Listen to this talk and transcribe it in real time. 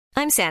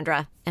I'm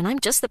Sandra, and I'm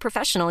just the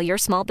professional your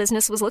small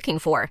business was looking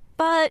for.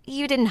 But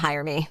you didn't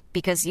hire me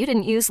because you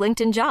didn't use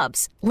LinkedIn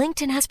Jobs.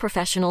 LinkedIn has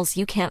professionals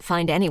you can't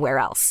find anywhere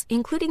else,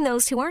 including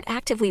those who aren't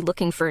actively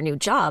looking for a new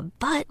job,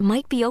 but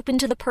might be open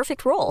to the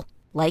perfect role,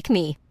 like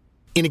me.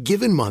 In a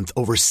given month,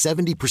 over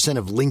 70%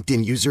 of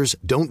LinkedIn users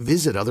don't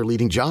visit other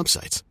leading job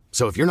sites.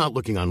 So if you're not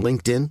looking on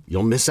LinkedIn,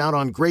 you'll miss out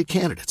on great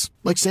candidates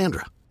like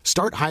Sandra.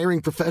 Start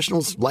hiring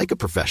professionals like a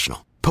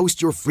professional.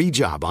 Post your free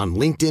job on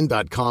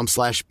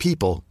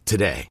linkedin.com/people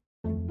today.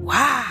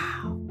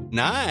 Wow.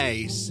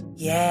 Nice.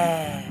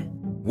 Yeah.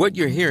 What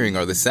you're hearing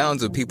are the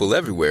sounds of people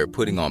everywhere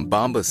putting on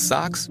Bombas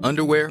socks,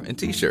 underwear, and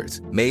T-shirts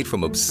made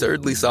from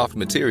absurdly soft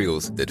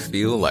materials that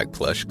feel like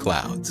plush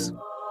clouds.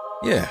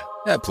 Yeah,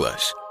 that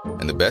plush.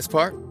 And the best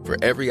part? For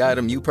every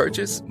item you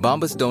purchase,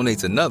 Bombas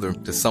donates another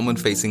to someone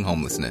facing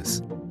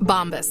homelessness.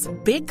 Bombas.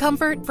 Big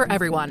comfort for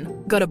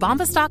everyone. Go to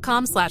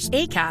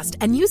bombas.com/ACAST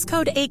and use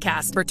code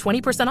ACAST for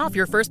 20% off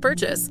your first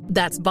purchase.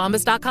 That's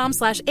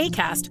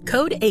bombas.com/ACAST.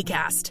 Code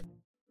ACAST.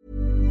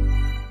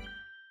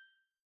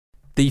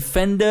 The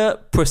Fender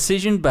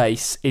Precision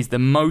Bass is the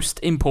most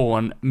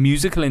important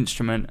musical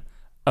instrument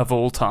of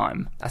all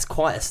time. That's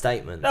quite a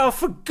statement. Oh,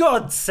 for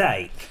God's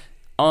sake.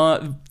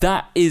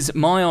 That is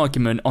my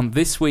argument on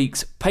this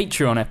week's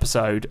Patreon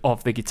episode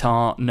of the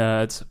Guitar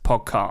Nerds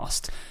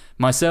podcast.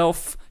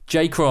 Myself,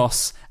 Jay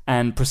Cross,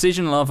 and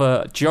precision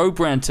lover Joe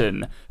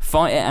Branton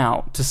fight it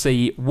out to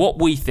see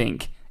what we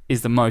think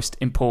is the most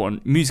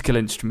important musical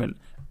instrument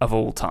of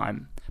all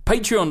time.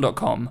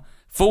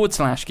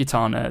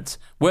 Patreon.com/Guitar Nerds,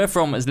 where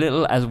from as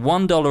little as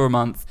 $1 a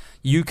month,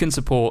 you can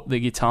support the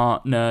Guitar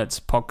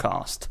Nerds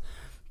podcast.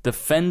 The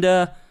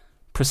Fender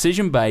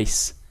Precision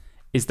Bass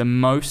is the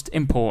most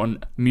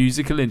important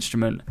musical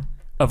instrument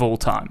of all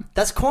time.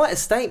 That's quite a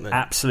statement.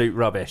 Absolute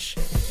rubbish.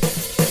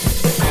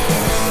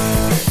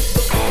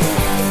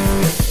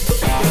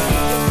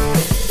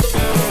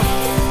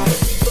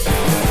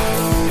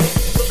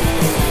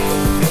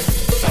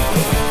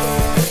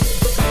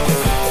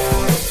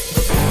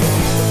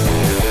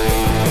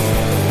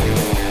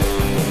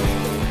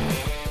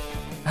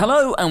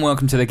 Hello and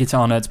welcome to the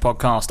Guitar Nerds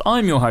podcast.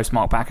 I'm your host,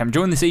 Mark Pack. I'm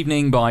joined this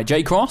evening by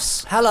Jay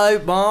Cross.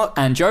 Hello, Mark.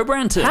 And Joe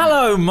Branton.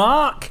 Hello,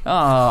 Mark.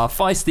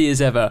 Feisty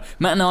as ever.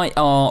 Matt and I,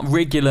 our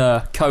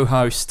regular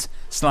co-host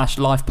 /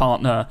 life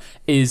partner,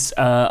 is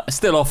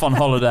still off on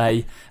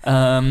holiday.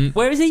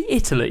 Where is he?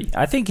 Italy?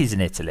 I think he's in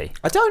Italy.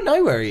 I don't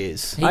know where he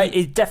is.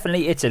 He's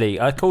definitely Italy.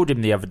 I called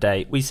him the other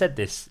day. We said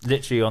this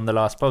literally on the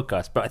last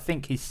podcast, but I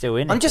think he's still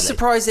in Italy. I'm just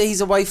surprised that he's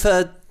away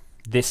for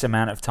this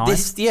amount of time.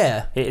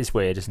 Yeah. It is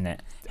weird, isn't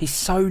it? He's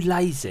so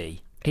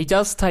lazy. He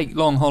does take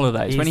long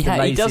holidays. He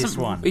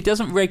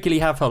doesn't regularly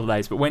have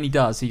holidays, but when he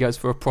does, he goes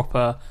for a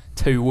proper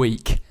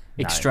 2-week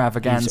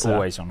extravaganza. He's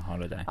always on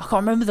holiday. I can't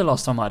remember the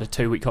last time I had a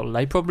 2-week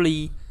holiday.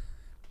 Probably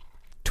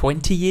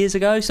 20 years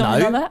ago,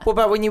 something like that. What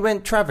about when you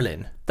went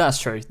travelling? That's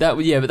true. But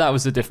that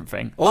was a different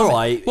thing. All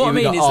right. What I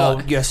mean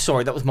is,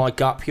 sorry, that was my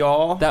gap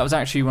year. That was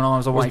actually when I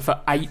was away for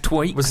 8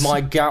 weeks. Was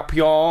my gap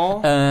year?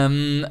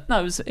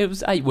 No, it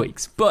was 8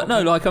 weeks. But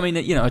no, like, I mean,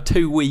 a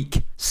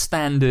 2-week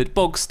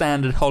bog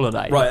standard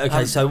holiday. Right.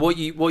 Okay. So what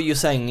you're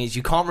saying is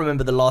you can't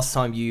remember the last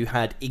time you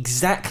had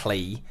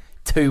exactly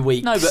 2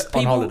 weeks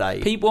on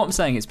holiday. What I'm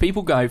saying is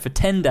people go for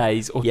 10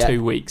 days or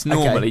 2 weeks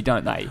normally,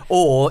 don't they?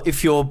 Or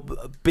if you're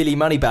Billy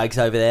Moneybags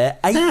over there,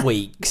 8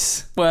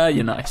 weeks. Well,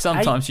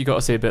 sometimes you got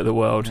to see a bit of the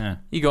world. Yeah.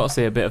 You got to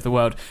see a bit of the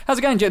world. How's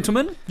it going,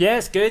 gentlemen?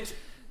 Yes, good.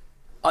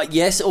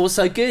 Yes,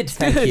 also good.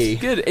 Thank you.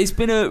 Good. It's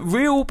been a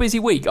real busy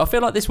week. I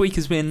feel like this week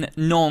has been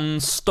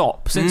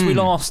non-stop since we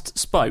last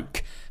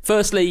spoke.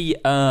 Firstly,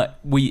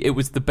 it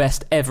was the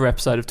best ever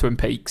episode of Twin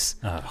Peaks.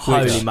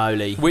 Holy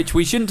moly. Which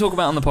we shouldn't talk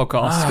about on the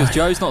podcast because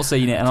Joe's not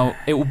seen it and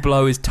it will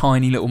blow his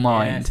tiny little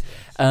mind.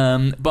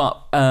 Yes.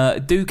 But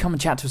do come and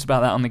chat to us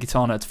about that on the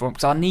Guitar Nerds forum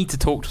because I need to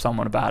talk to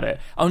someone about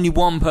it. Only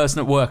one person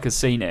at work has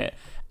seen it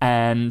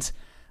and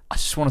I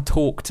just want to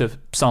talk to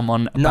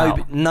someone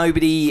about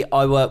Nobody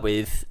I work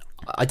with,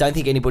 I don't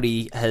think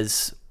anybody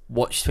has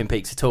watched Twin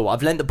Peaks at all.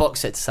 I've lent the box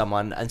set to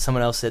someone and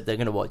someone else said they're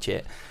going to watch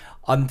it.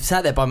 I'm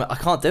sat there I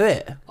can't do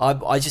it.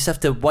 I just have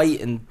to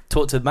wait and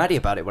talk to Maddie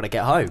about it when I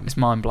get home. It's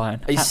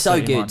mind-blowing. It's Absolutely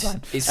so good.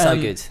 Mind-blowing. It's so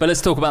good. But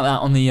let's talk about that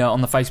on the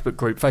Facebook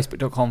group,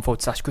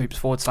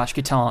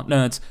 facebook.com/groups/Guitar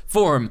Nerds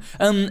forum.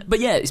 But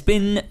yeah, it's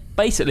been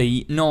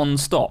basically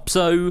non-stop.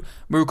 So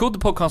we record the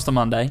podcast on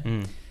Monday.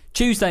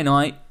 Tuesday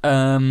night,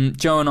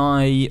 Joe and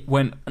I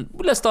went.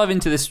 Let's dive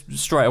into this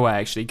straight away,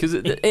 actually, because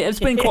it's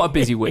been quite a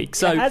busy week.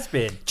 So it has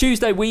been.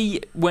 Tuesday, we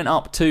went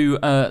up to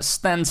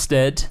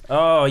Stansted.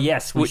 Oh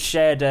yes, we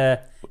shared a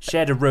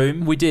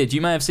room. We did.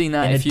 You may have seen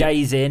that in a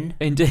Days Inn.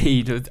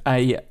 Indeed,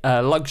 a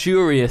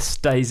luxurious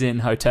Days Inn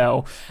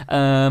hotel.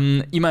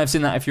 You may have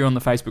seen that if you're on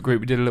the Facebook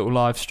group. We did a little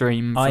live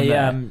stream.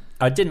 From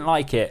I didn't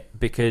like it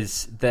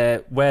because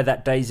where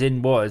that Days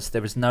Inn was,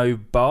 there was no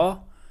bar.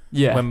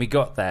 Yeah. When we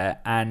got there,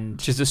 and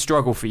which is a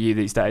struggle for you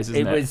these days,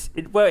 isn't it?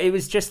 It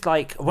was just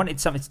like I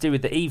wanted something to do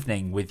with the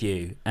evening with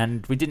you,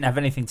 and we didn't have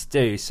anything to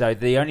do. So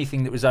the only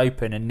thing that was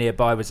open and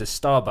nearby was a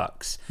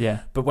Starbucks. Yeah.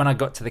 But when I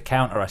got to the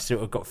counter, I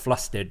sort of got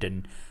flustered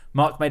and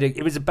Mark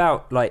it was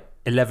about like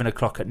 11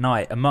 o'clock at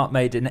night, and Mark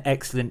made an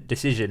excellent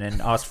decision and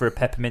asked for a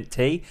peppermint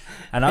tea,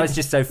 and I was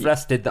just so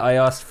flustered that I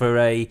asked for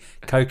a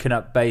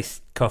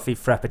coconut-based coffee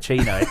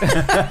frappuccino.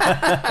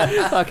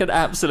 Like an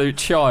absolute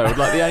child.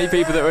 Like the only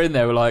people that were in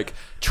there were like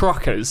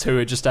truckers who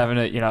were just having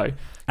a,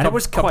 And it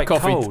was quite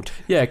cold.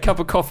 Yeah, cup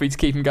of coffee to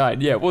keep them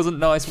going. Yeah, it wasn't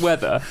nice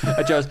weather.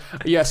 I just,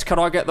 yes, can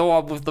I get the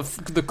one with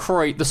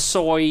the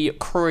soy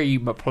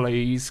cream,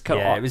 please?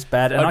 It was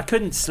bad, and I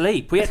couldn't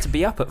sleep. We had to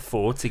be up at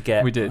 4 to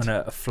get on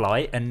a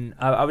flight, and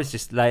I was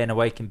just laying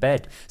awake in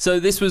bed. So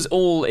this was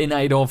all in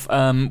aid of,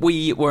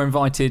 we were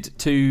invited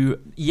to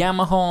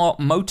Yamaha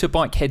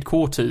motorbike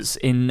headquarters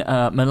in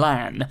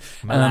Milan.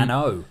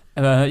 Milano.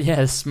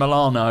 Yes,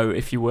 Milano,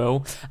 if you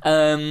will.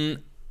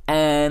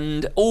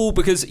 And all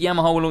because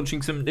Yamaha were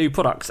launching some new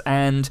products,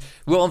 and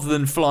rather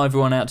than fly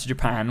everyone out to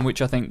Japan,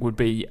 which I think would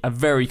be a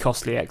very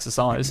costly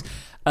exercise,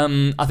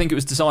 I think it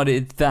was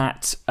decided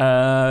that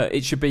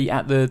it should be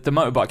at the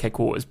motorbike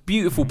headquarters.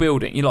 Beautiful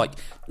building. You're like,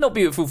 not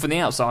beautiful from the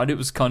outside. It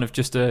was kind of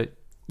just like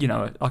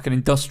an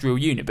industrial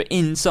unit, but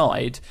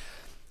inside,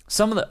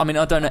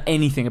 I don't know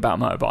anything about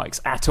motorbikes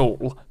at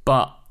all,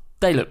 but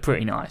they look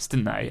pretty nice,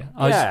 didn't they?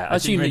 I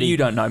assume that you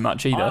don't know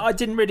much either. I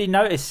didn't really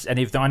notice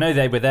any of them. I know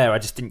they were there, I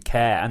just didn't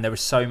care, and there was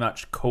so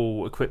much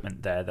cool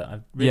equipment there that I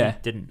really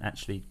didn't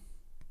actually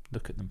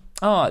look at them.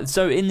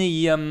 So in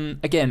the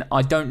again,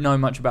 I don't know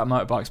much about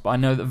motorbikes, but I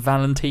know that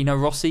Valentino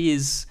Rossi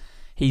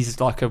he's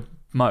like a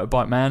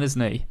motorbike man,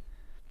 isn't he?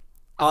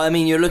 I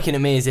mean, you're looking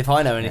at me as if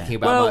I know anything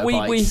about motorbikes.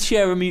 Well, we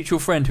share a mutual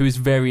friend who is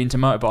very into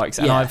motorbikes,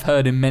 and I've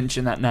heard him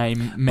mention that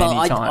name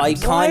many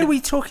times. Why are we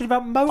talking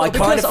about motorbikes?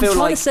 Because I'm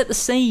trying to set the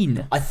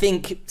scene. I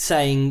think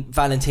saying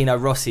Valentino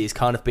Rossi is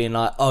kind of being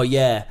like, oh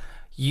yeah,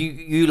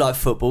 you like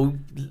football,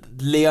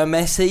 Leo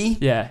Messi,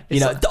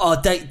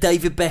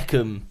 David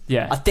Beckham.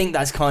 Yeah, I think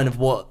that's kind of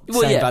what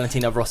saying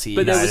Valentino Rossi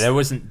but is. There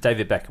wasn't.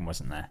 David Beckham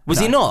wasn't there. Was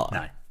he not?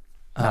 No.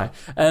 No.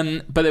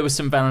 But there was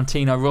some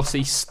Valentino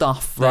Rossi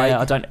stuff there.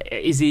 Right.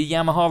 Is he a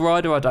Yamaha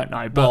rider? I don't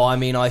know. But well, I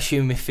mean, I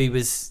assume if there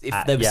was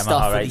Yamaha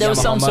stuff, race. there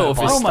was some sort of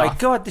Oh stuff. my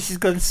god, this has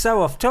gone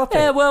so off topic.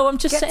 Yeah, well, I'm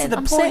just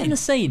setting the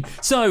scene.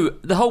 So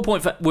the whole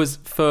point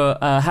for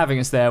having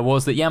us there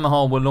was that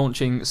Yamaha were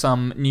launching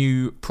some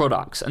new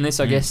products, and this,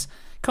 I guess,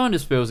 kind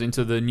of spills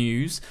into the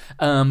news.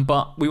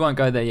 But we won't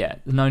go there yet.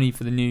 There's no need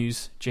for the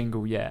news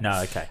jingle yet.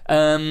 No, okay.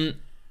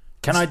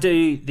 Can I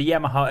do the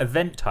Yamaha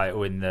event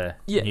title in the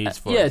news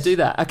for us? Yeah, do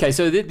that. Okay,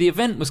 so the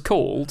event was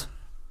called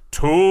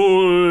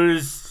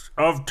Tools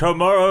of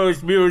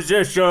Tomorrow's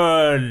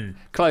Musician.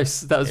 Close.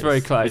 That was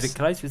very close. Was it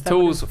close? Was that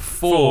Tools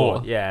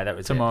for yeah, that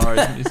was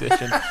tomorrow's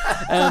musician.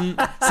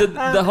 So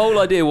the whole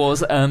idea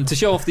was to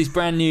show off these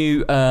brand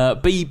new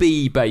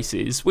BB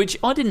basses, which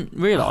I didn't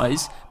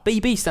realise.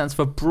 BB stands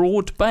for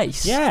broad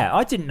bass. Yeah,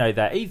 I didn't know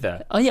that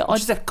either. Oh yeah,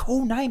 which is a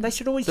cool name. They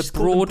should always the just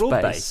call them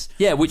broad bass.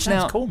 Yeah, which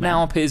now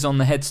appears on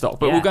the headstock.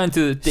 But we'll go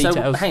into the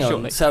details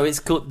shortly. So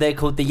they're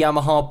called the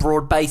Yamaha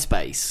broad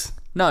bass.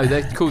 No,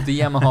 they're called the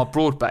Yamaha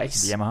broad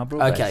bass. The Yamaha broad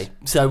bass. Okay,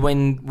 so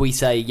when we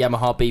say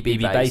Yamaha BB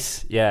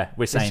bass, yeah,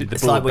 we're saying the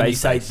it's broad like when you bass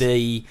say bass.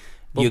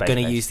 you're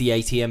going to use the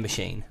ATM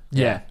machine.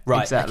 Yeah,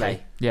 right. Exactly.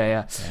 Okay.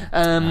 Yeah.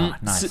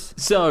 Nice.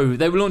 So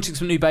they were launching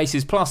some new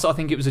basses. Plus, I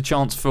think it was a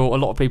chance for a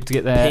lot of people to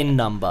get their PIN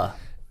number.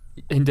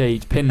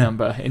 Indeed, PIN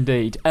number.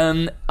 Indeed.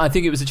 I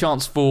think it was a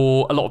chance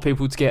for a lot of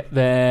people to get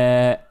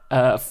their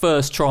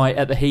first try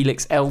at the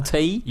Helix LT.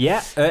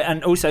 Yeah,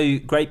 and also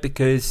great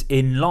because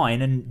in line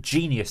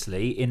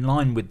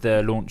with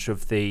the launch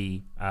of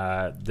the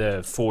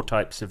 4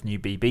 types of new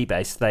BB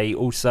bass, they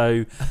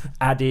also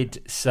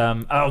added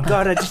some. Oh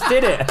god, I just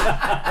did it.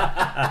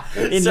 I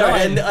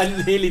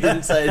nearly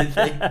didn't say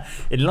anything.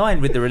 In line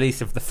with the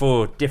release of the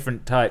 4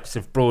 different types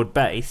of broad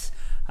bass,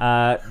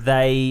 broad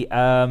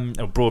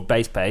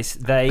bass.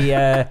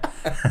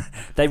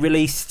 They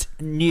released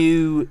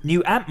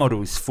new amp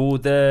models for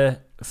the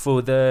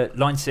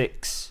Line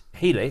 6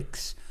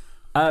 Helix,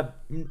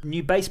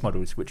 new bass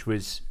models, which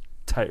was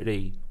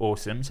totally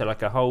awesome. So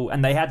like a whole,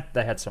 and they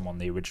had some on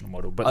the original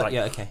model, but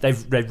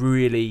they've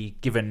really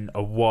given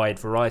a wide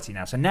variety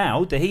now. So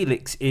now the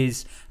Helix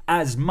is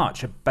as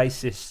much a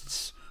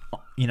bassist's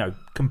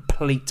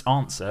complete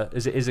answer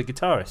as it is a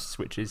guitarist's,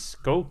 which is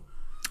cool.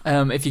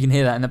 If you can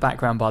hear that in the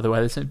background, by the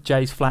way,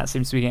 Jay's flat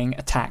seems to be getting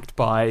attacked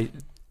by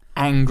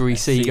angry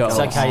seagulls.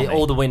 It's okay,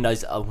 all the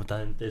windows.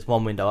 There's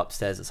one window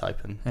upstairs that's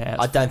open. Yeah,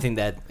 I don't think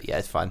they're. Yeah,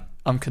 it's fine.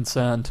 I'm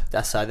concerned.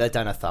 That's so they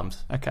don't have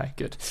thumbs. Okay,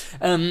 good.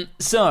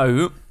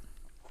 So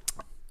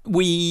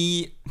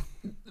the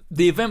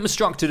event was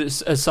structured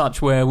as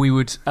such where we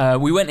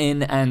went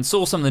in and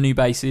saw some of the new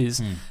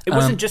basses. It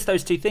wasn't just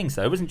those 2 things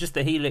though. It wasn't just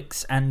the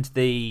Helix and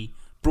the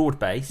broad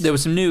bass. There were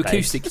some new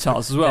acoustic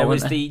guitars as well. There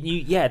was the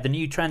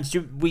new Trans.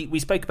 We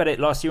spoke about it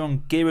last year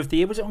on Gear of the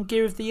Year. Was it on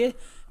Gear of the Year?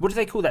 What do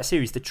they call that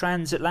series? The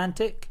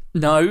Transatlantic?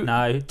 No.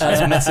 That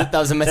was a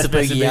Mesa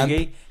Boogie amp.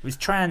 It was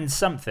Trans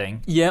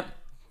something. Yep.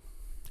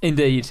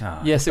 Indeed.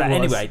 Yes, it was.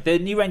 Anyway, the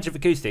new range of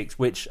acoustics,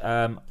 which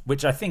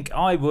I think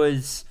I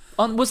was.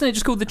 Wasn't it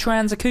just called the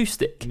Trans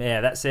Acoustic?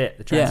 Yeah, that's it.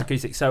 The Trans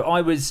Acoustic. So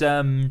I was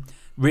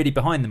really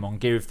behind them on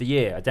Gear of the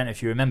Year. I don't know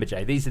if you remember,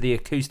 Jay. These are the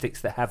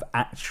acoustics that have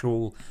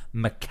actual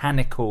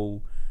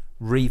mechanical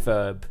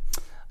reverb.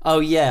 Oh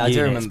yeah, I do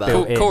units remember.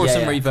 built in. Chorus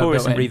and reverb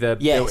Chorus and built in. reverb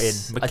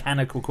Yes. built in.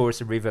 Mechanical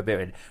chorus and reverb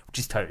built in, which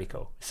is totally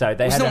cool. So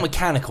they It's had not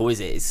mechanical, is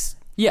it? It's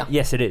Yeah.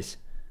 Yes, it is.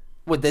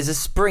 well, there's a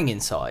spring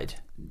inside.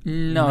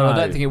 No, I No.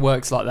 don't think it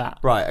works like that.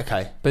 Right.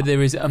 Okay. But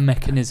there is a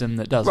mechanism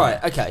that does Right.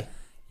 it. Okay.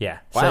 Yeah.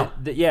 Wow. So,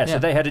 so Yeah.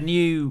 they had a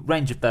new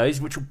range of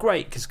those, which were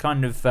great because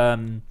kind of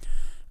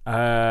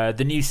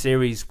the new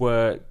series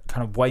were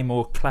kind of way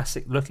more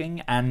classic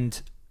looking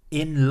and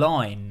in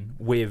line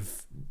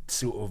with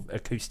sort of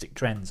acoustic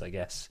trends, I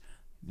guess.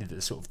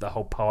 The sort of the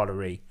whole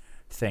parlour-y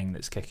thing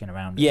that's kicking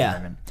around at the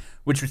moment,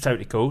 which was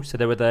totally cool. So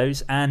there were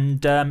those,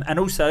 and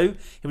also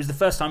it was the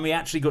first time we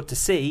actually got to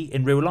see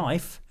in real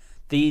life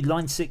the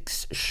Line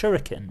 6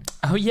 Shuriken.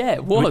 Oh yeah,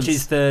 it was. Which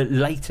is the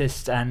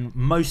latest and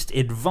most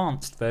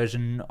advanced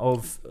version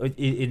of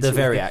in The sort of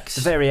Variax.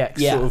 The Variax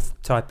Yeah. sort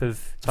of type of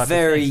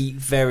Very, thing.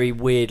 very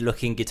weird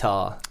looking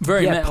guitar.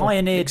 very yeah, metal,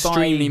 pioneered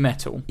extremely by-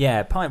 metal.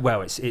 Yeah,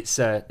 well, it's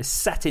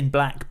satin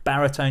black,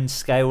 baritone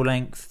scale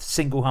length,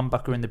 single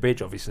humbucker in the bridge.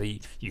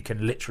 Obviously, you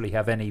can literally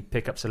have any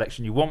pickup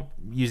selection you want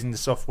using the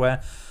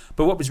software.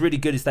 But what was really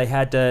good is they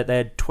had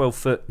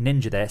 12-foot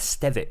Ninja there,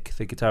 Stevik,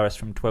 the guitarist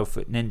from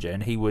 12-foot Ninja,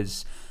 and he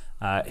was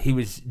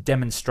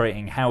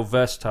demonstrating how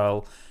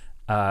versatile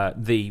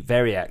the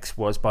Variax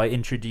was by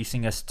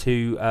introducing us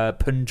to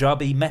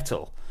Punjabi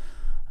metal.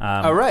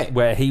 Oh, right.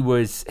 Where he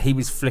was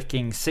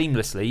flicking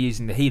seamlessly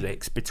using the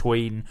Helix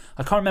between,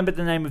 I can't remember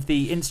the name of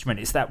the instrument.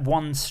 It's that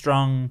one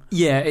strung.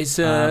 Yeah, it's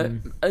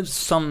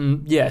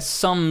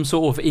some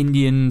sort of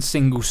Indian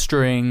single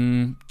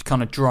string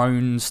kind of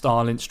drone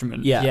style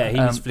instrument. Yeah. He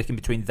was flicking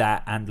between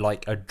that and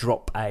like a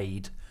drop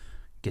aid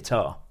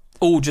guitar.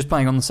 All just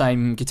playing on the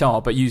same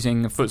guitar, but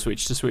using a foot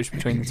switch to switch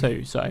between the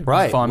two. So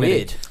Right, fine MIDI.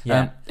 weird.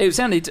 Yeah. It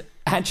sounded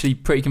actually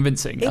pretty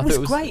convincing. I It thought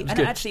was great, it was and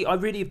good. actually, I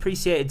really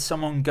appreciated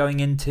someone going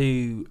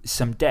into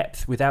some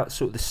depth without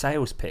sort of the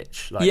sales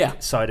pitch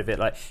side of it.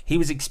 Like he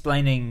was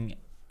explaining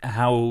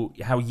how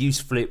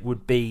useful it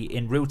would be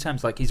in real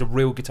terms. Like he's a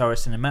real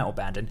guitarist in a metal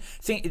band, and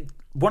I think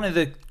one of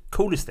the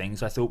coolest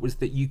things I thought was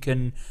that you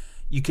can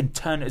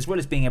turn, as well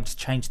as being able to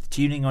change the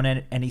tuning on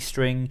any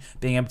string,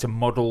 being able to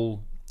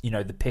model,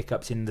 the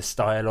pickups in the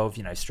style of,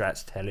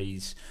 Strats,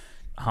 Tellys,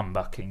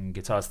 humbucking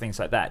guitars, things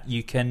like that.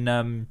 You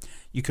can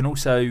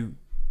also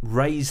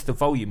raise the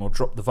volume or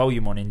drop the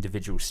volume on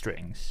individual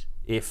strings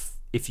if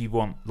you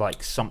want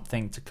like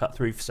something to cut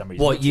through for some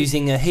reason. What,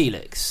 using a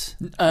Helix?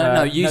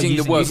 No, using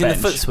the workbench. Using the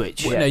foot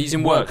switch. No,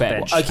 using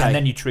workbench. Okay. And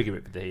then you trigger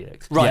it with the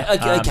Helix. Right.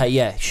 Yeah. Okay.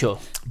 Yeah. Sure.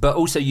 But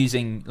also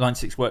using Line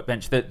 6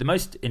 Workbench. The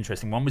most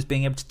interesting one was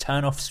being able to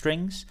turn off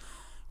strings,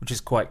 which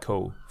is quite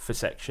cool for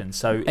sections.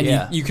 So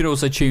And you could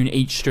also tune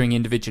each string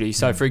individually.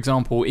 So, for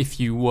example, if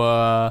you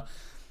were,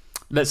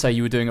 let's say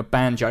you were doing a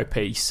banjo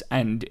piece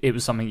and it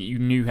was something that you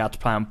knew how to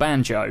play on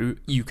banjo,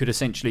 you could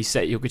essentially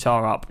set your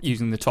guitar up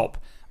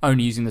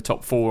only using the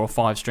top 4 or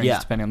 5 strings,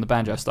 depending on the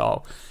banjo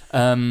style.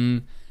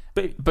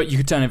 But you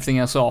could turn everything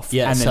else off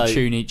and then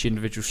tune each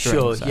individual string.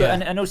 Sure, so. yeah.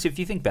 And also, if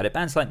you think about it,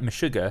 bands like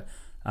Meshuggah,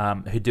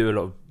 who do a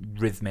lot of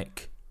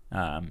rhythmic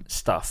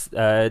stuff,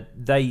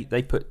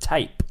 they put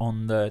tape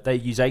on they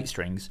use 8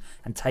 strings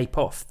and tape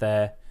off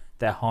their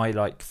high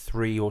like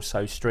 3 or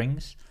so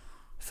strings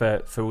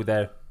for all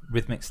their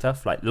rhythmic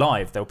stuff. Like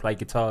live, they'll play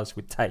guitars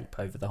with tape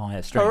over the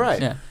higher strings. Oh,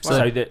 right. Yeah. So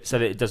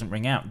that it doesn't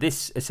ring out.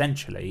 This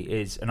essentially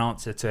is an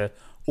answer to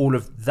all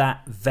of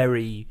that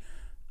very.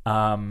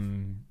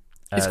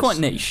 It's quite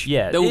niche.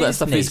 Yeah, all it that is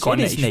stuff niche. is quite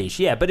It niche. is niche.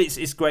 Yeah, but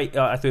it's great.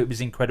 I thought it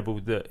was incredible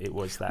that it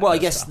was that. Well, I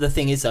that guess stuff. the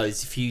thing is though,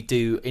 is if you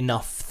do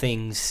enough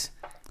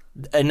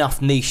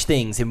niche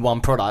things in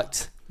one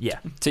product. Yeah.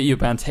 To you're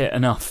bound to hit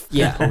enough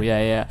Yeah. people.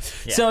 Yeah.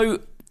 So,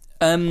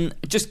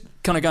 just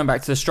kind of going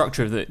back to the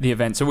structure of the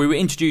event. So we were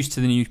introduced to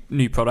the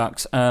new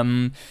products.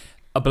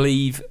 I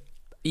believe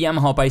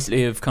Yamaha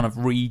basically have kind of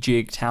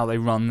rejigged how they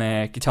run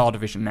their guitar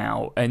division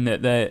now, and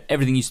that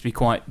everything used to be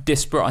quite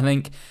disparate, I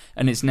think,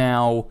 and it's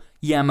now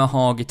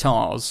Yamaha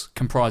Guitars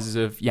comprises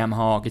of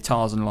Yamaha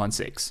Guitars and Line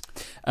 6.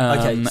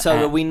 Okay,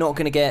 so are we not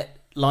going to get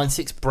Line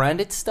 6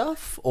 branded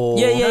stuff? Or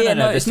Yeah. No, No,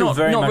 they're it's still not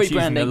very not much using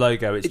rebranding. the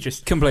logo. It's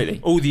just completely.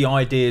 all the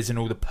ideas and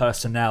all the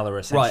personnel are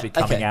essentially Right,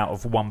 coming okay. out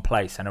of one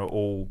place and are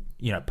all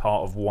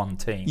part of one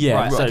team. Yeah,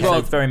 Right, So, okay.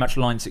 so very much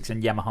Line 6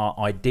 and Yamaha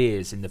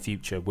ideas in the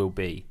future will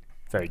be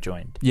very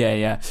joined.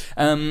 Yeah.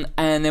 And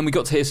then we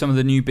got to hear some of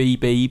the new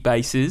BB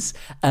basses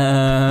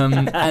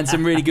and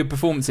some really good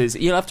performances.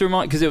 You'll have to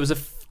remind, because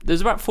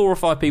there's about 4 or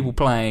 5 people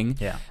playing.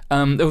 Yeah.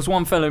 There was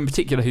one fellow in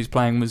particular whose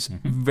playing was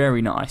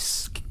very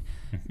nice.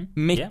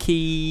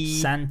 Mickey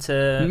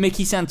Santa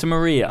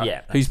Maria,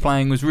 Yeah, whose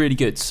playing was really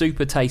good,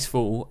 super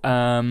tasteful.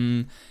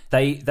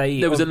 They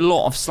There was a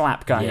lot of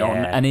slap going on,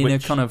 Yeah, and in a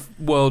which- kind of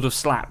world of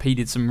slap, he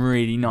did some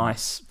really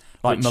nice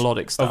like Which,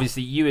 melodic stuff.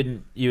 Obviously, you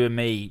and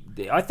me,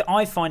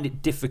 I find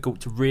it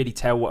difficult to really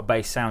tell what a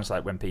bass sounds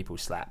like when people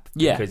slap.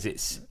 Yeah. Because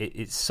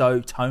it's so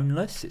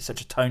toneless. It's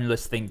such a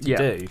toneless thing to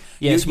do.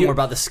 Yeah, it's more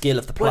about the skill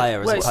of the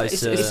player as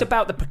opposed to... It's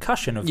about the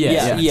percussion of Yeah, the yeah.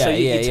 instrument. Yeah, So yeah,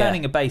 you're yeah.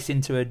 turning a bass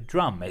into a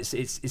drum.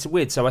 It's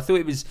weird. So I thought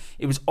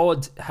it was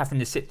odd having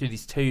to sit through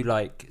these two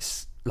like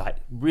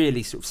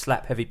really sort of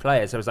slap heavy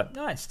players. I was like,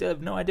 no, I still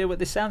have no idea what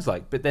this sounds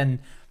like. But then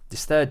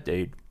this third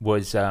dude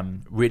was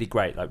really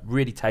great, like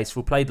really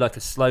tasteful. Played like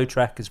a slow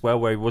track as well,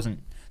 where he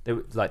wasn't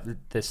like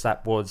the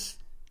slap was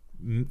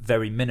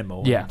very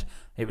minimal. Yeah. And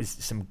it was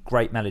some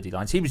great melody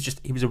lines. He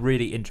was a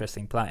really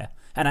interesting player.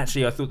 And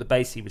actually, I thought the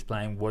bass he was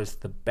playing was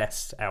the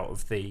best out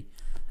of the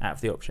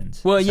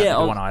options. Well, Certainly yeah,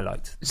 the one I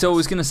liked. So I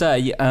was going to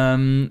say,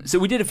 so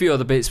we did a few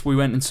other bits. We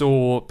went and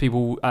saw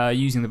people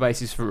using the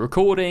basses for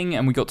recording,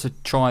 and we got to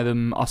try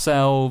them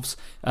ourselves.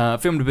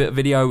 Filmed a bit of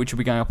video, which will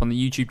be going up on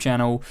the YouTube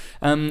channel.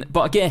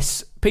 But I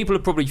guess people are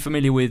probably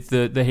familiar with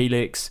the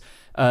Helix.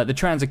 The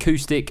Trans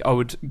Acoustic, I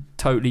would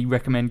totally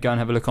recommend go and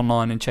have a look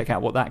online and check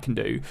out what that can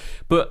do.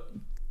 But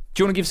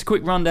do you want to give us a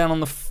quick rundown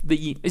on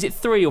the is it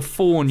 3 or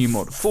 4 new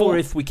models? 4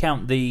 if we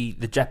count the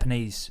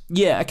Japanese.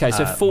 Yeah, okay,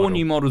 so 4 model.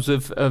 new models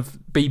of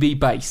BB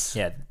bass.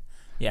 Yeah,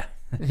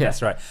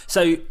 that's right.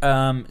 So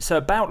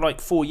about like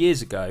 4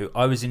 years ago,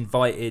 I was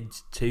invited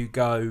to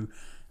go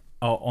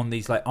on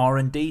these like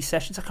R&D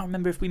sessions. I can't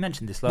remember if we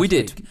mentioned this last week.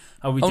 We did.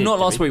 Oh, not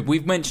last week.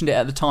 We've mentioned it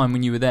at the time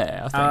when you were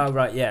there, I think. Oh,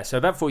 right, yeah. So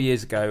about 4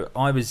 years ago,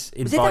 I was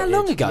invited. Was it that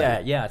long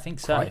ago? Yeah, I think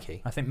so.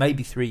 Crikey. I think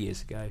maybe 3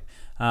 years ago.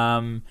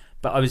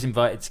 But I was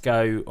invited to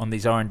go on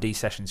these R&D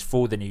sessions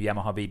for the new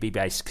Yamaha BB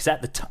bass because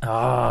at the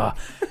time,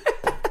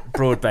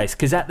 broad bass.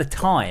 Because at the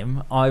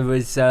time I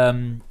was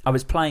playing.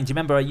 Do you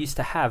remember I used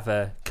to have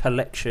a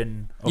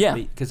collection?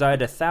 Because I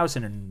had a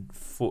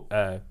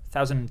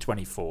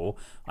 1024.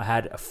 I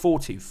had a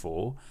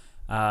 424,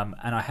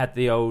 and I had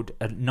the old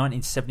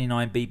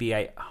 1979 BB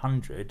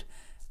 800,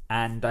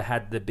 and I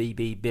had the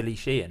BB Billy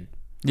Sheehan.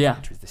 Yeah,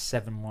 which was the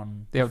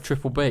 7-1. The old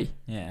triple B.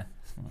 Yeah,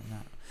 something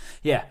like that.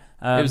 Yeah,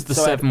 it was the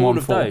so 714. All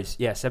of those,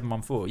 yeah,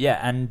 714. Yeah,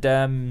 and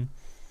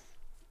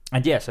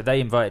yeah, so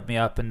they invited me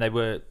up, and they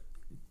were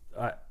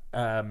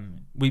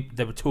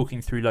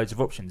talking through loads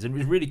of options, and it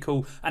was really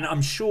cool. And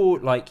I'm sure,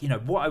 like, you know,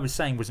 what I was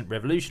saying wasn't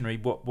revolutionary.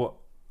 What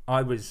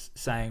I was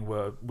saying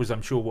was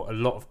I'm sure what a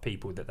lot of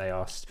people that they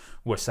asked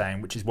were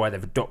saying, which is why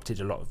they've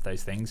adopted a lot of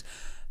those things.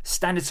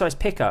 Standard size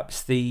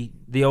pickups. The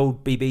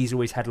old BBs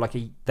always had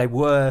they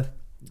were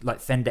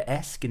like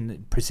Fender-esque in the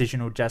precision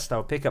or jazz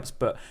style pickups,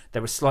 but they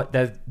were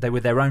they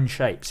were their own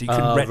shape, so you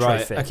couldn't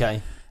retrofit. Right,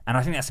 okay. And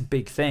I think that's a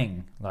big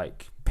thing.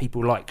 Like,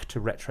 people like to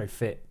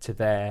retrofit to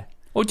their...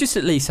 Or just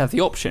at least have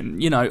the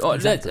option, you know.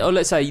 Exactly.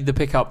 Let's say the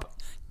pickup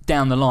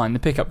down the line, the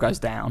pickup goes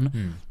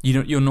down.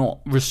 You're not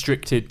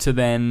restricted to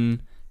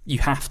then you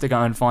have to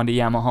go and find a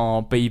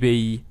Yamaha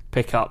BB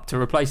pickup to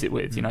replace it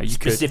with. You know, you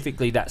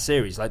specifically that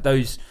series, like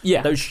those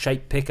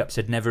shaped pickups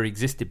had never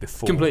existed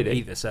before completely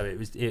either. So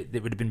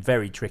it would have been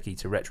very tricky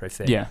to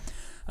retrofit. Yeah.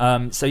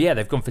 So yeah,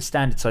 they've gone for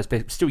standard size,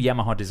 still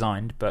Yamaha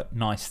designed, but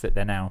nice that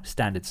they're now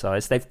standard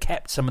size. They've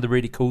kept some of the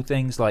really cool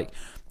things, like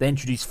they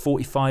introduced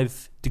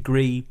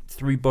 45-degree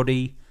through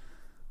body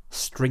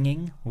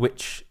stringing,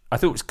 which I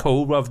thought was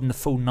cool, rather than the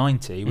full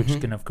 90, which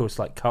can of course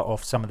like cut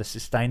off some of the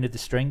sustain of the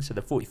string. So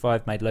the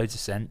 45 made loads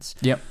of sense.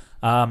 Yep.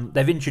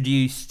 They've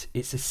introduced,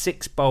 it's a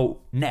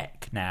 6-bolt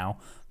neck now,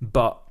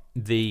 but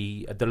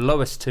the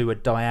lowest two are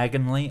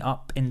diagonally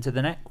up into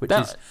the neck,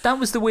 that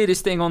was the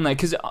weirdest thing on there,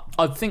 because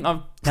I think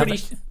I'm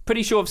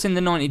pretty sure I've seen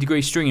the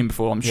 90-degree stringing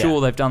before. I'm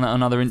sure they've done that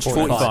on other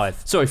instruments.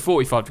 45. Sorry,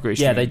 45-degree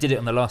stringing. Yeah, they did it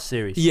on the last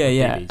series.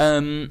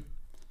 Yeah.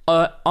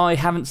 I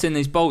haven't seen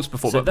these bolts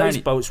before. So but those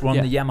bolts were on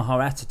the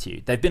Yamaha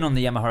Attitude. They've been on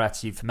the Yamaha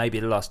Attitude for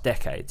maybe the last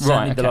decade,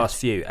 certainly the last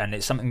few, and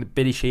it's something that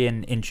Billy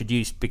Sheehan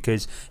introduced.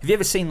 Because have you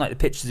ever seen like the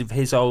pictures of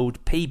his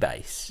old P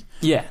bass?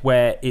 Yeah,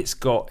 where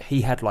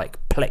he had like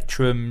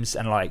plectrums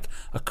and like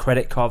a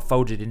credit card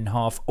folded in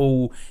half,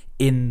 all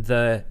in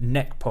the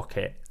neck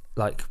pocket,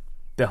 like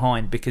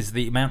behind, because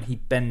the amount he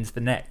bends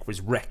the neck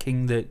was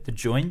wrecking the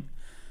joint.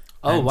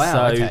 Oh, and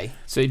wow, okay.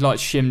 So he like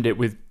shimmed it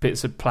with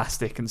bits of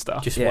plastic and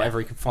stuff. Just whatever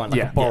he could find,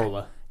 like a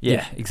borrower.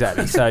 Yeah,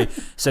 exactly. So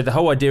the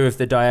whole idea of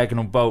the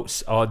diagonal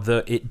bolts are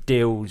that it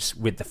deals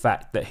with the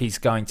fact that he's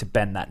going to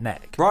bend that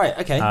neck. Right,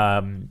 okay.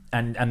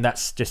 And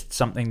that's just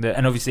something that...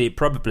 And obviously it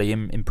probably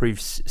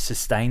improves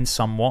sustain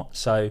somewhat,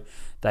 so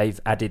they've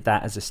added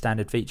that as a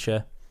standard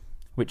feature,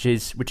 which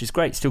is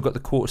great. Still got the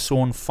quarter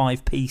sawn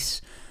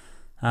 5-piece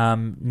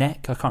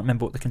neck. I can't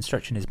remember what the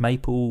construction is.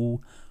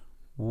 Maple...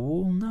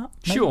 walnut?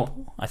 Sure.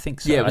 I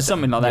think so. Yeah, it was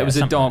something like that. It was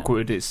a dark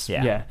wood.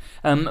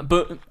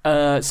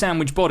 But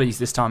sandwich bodies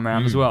this time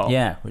around as well.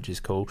 Yeah, which is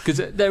cool. Because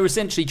they're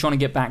essentially trying to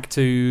get back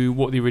to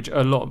what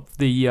a lot of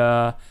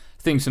the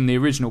things from the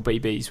original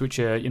BBs, which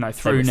are, you know,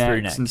 through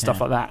necks and stuff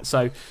like that.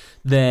 So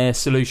their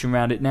solution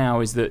around it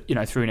now is that, you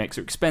know, through necks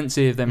are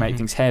expensive, they make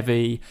things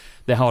heavy,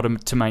 they're harder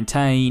to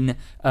maintain.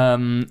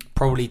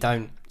 Probably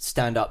don't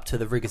stand up to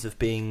the rigours of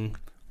being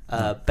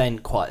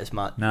bent quite as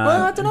much. No.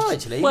 Well, I don't know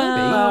actually.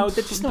 Well, maybe.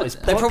 they're just not as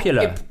They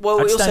popular. it I just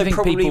don't also think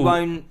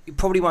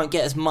probably won't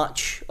get as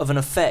much of an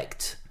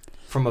effect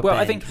from a bend.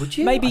 I think would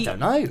you? maybe I don't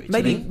know.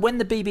 Maybe when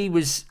the BB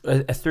was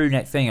a through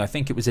neck thing, I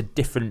think it was a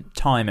different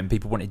time and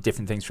people wanted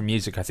different things from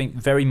music. I think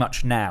very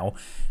much now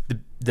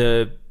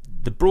the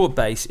broad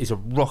bass is a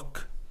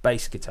rock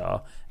bass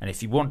guitar, and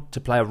if you want to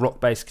play a rock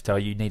bass guitar,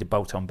 you need a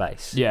bolt-on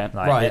bass. Yeah,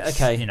 right.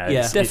 Okay, You know,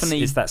 yeah.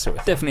 it's that sort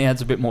of thing. Definitely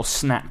adds a bit more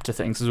snap to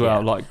things as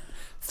well. Yeah. Like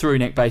through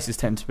neck basses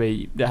tend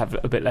to have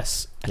a bit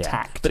less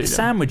attack. But to the them.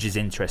 sandwich is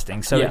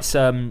interesting. So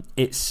Yeah.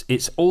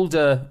 it's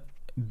Alder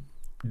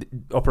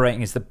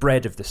operating as the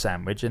bread of the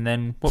sandwich, and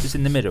then what was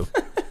in the middle?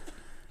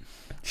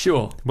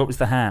 Sure. What was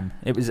the ham?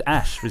 It was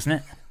ash,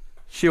 wasn't it?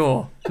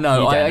 Sure.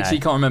 No, You I don't actually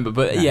know. can't remember.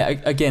 But No. yeah,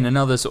 again,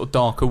 another sort of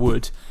darker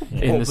wood in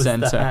What the was the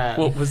centre. ham?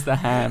 What was the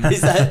ham?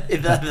 Is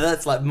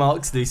that's like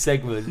Mark's new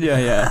segment?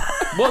 Yeah.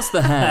 What's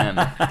the ham?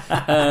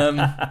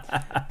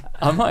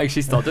 I might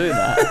actually start doing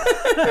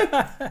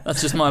that.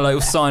 That's just my little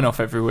sign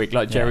off every week,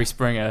 like Jerry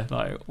Springer.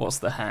 Like, what's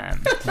the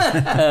ham?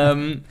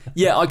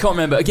 Yeah, I can't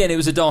remember. Again, it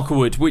was a darker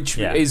wood, which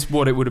is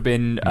what it would have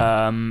been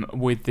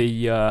with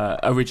the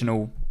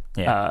original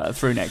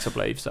through necks, I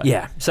believe. So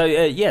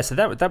So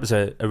that was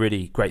a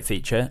really great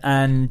feature,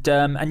 and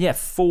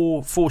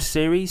four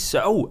series.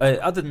 So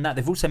other than that,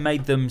 they've also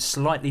made them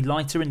slightly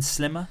lighter and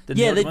slimmer than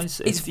the other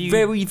ones. it's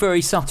very,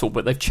 very subtle,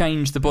 but they've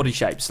changed the body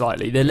shape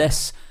slightly. They're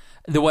less.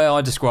 The way I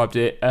described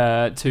it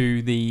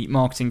to the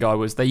marketing guy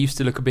was they used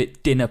to look a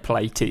bit dinner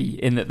platey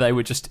in that they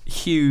were just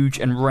huge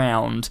and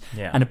round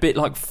and a bit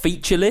like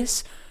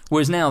featureless,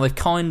 whereas now they've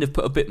kind of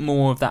put a bit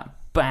more of that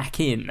back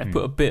in. They've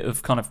put a bit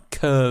of kind of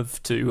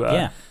curve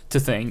to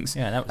things.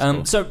 Yeah, that was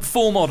cool. So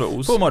four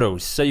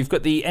models. So you've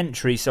got the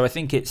entry. So I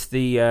think it's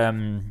the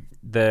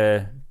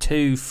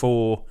 2,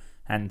 4,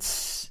 and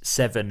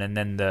 7, and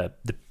then the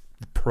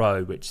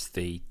Pro, which is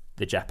the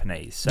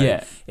Japanese. So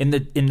in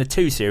the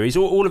 2 series,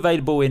 all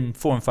available in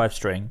 4 and 5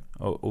 string,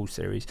 all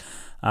series.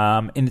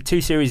 In the 2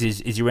 series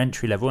is your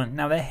entry level, and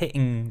now they're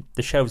hitting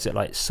the shelves at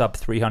like sub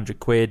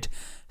 £300.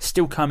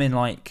 Still come in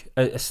like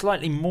a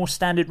slightly more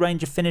standard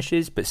range of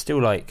finishes, but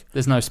still like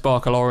There's no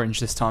sparkle orange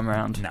this time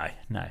around. no.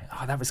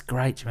 Oh, that was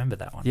great. Do you remember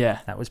that one? Yeah.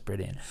 That was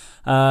brilliant.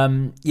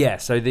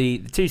 So the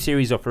 2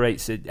 series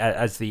operates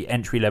as the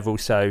entry level,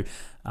 so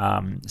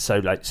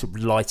like sort of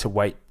lighter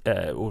weight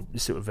or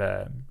sort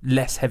of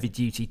less heavy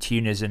duty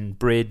tuners and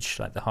bridge,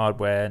 like the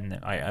hardware, and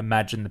I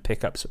imagine the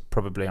pickups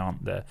probably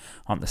aren't the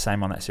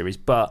same on that series.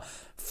 But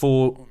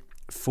for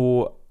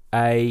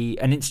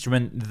an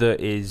instrument that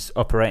is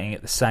operating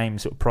at the same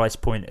sort of price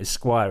point as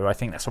Squire, I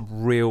think that's a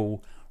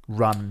real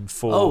run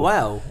for. Oh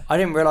wow! I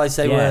didn't realise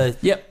they were.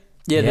 Yep.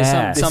 Yeah,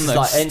 there's some This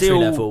that is like entry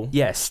level.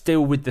 Yeah,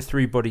 still with the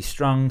 3-body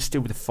strung,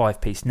 still with the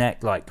 5-piece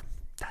neck. Like,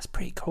 that's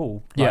pretty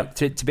cool. Like,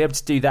 to be able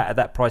to do that at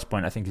that price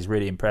point, I think is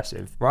really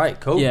impressive. Right,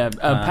 cool. Yeah,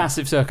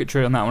 passive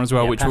circuitry on that one as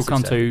well, yeah, which we'll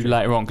come to passive circuitry.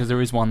 later on, because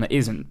there is one that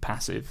isn't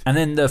passive. And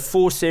then the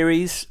 4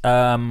 series,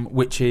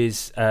 which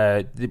is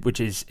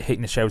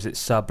hitting the shelves at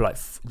sub like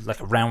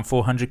around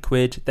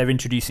 £400. They're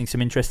introducing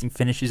some interesting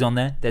finishes on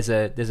there. There's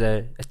a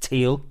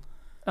teal.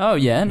 Oh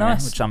yeah,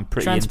 nice. Which I'm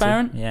pretty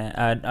transparent. into.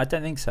 Yeah, I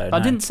don't think so. I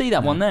no. didn't see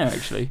that one there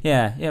actually.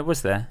 Yeah, it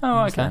was there.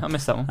 Oh, It was okay, there. I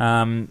missed that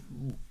one.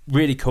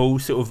 Really cool,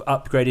 sort of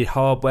upgraded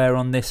hardware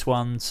on this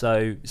one.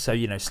 So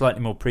slightly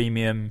more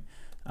premium.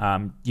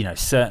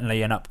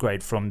 Certainly an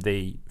upgrade from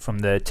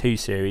the 2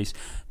 series.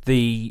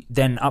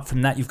 Then up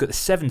from that, you've got the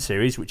 7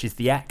 series, which is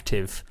the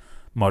active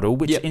model,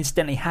 which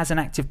incidentally has an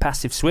active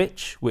passive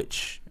switch,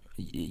 which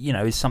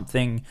is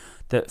something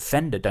that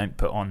Fender don't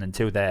put on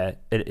until they're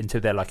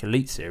like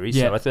Elite series.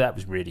 So I thought that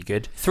was really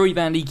good.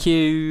 3-band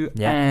EQ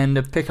and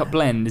a pickup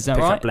blend. Is that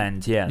right? Pickup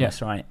blend,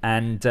 that's right.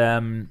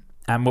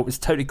 And what was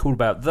totally cool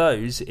about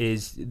those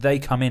is they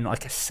come in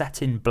like a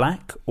satin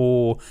black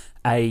or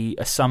a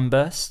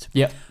sunburst.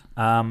 Yep.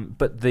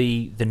 But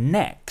the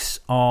necks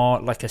are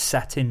like a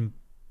satin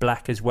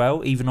black as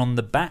well, even on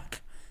the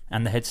back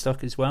and the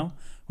headstock as well,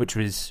 which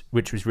was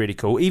really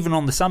cool. Even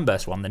on the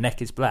sunburst one, the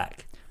neck is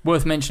black.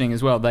 Worth mentioning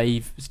as well,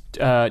 they've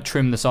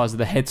trimmed the size of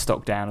the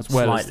headstock down as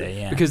well,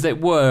 Slightly, because they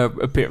were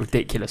a bit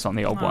ridiculous on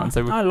the old ones.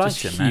 They were I liked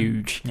just them, man.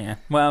 huge. Yeah,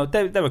 well,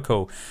 they were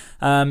cool.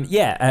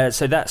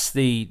 So that's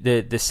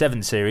the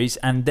 7 series,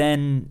 and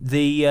then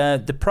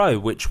the Pro,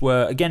 which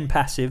were again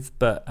passive,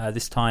 but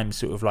this time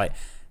sort of like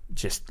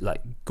just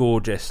like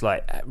gorgeous,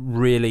 like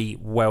really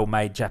well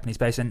made Japanese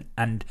bass,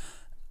 and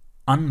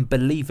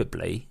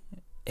unbelievably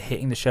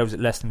hitting the shelves at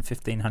less than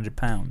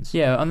 £1,500.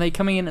 Yeah, and they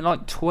coming in at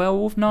like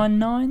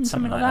 $12.99,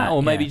 something like that,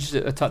 or maybe just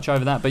a touch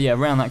over that. But yeah,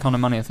 around that kind of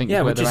money, I think. Yeah,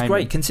 is where which is they're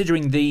great aiming.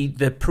 considering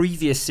the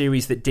previous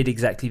series that did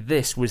exactly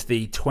this was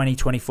the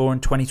 2024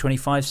 and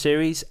 2025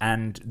 series,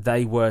 and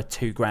they were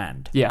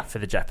 $2,000 for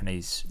the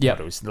Japanese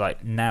models.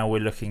 Like now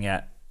we're looking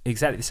at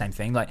exactly the same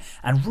thing, like,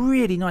 and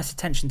really nice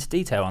attention to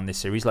detail on this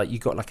series. Like you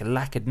got like a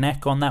lacquered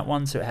neck on that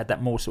one, so it had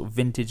that more sort of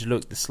vintage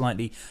look, the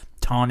slightly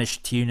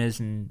tarnished tuners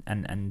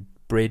and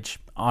bridge.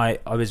 I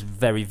was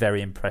very,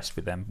 very impressed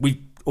with them.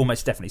 We've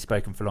almost definitely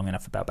spoken for long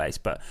enough about bass,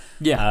 but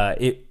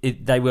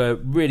they were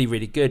really,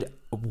 really good.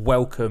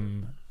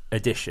 Welcome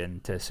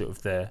addition to sort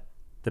of the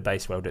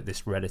bass world at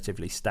this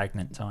relatively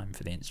stagnant time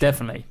for the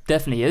instrument.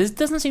 Definitely. There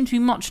doesn't seem to be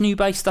much new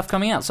bass stuff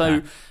coming out.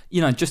 So,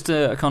 just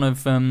a kind of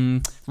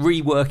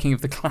reworking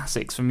of the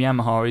classics from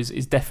Yamaha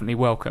is definitely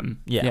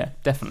welcome. Yeah,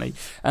 definitely.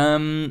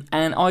 And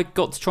I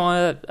got to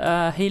try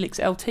a Helix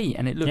LT,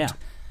 and it looked...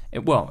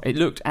 It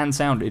looked and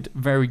sounded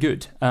very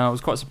good. I was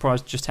quite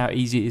surprised just how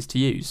easy it is to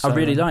use. So, I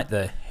really like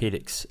the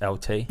Helix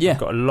LT. Yeah. I've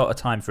got a lot of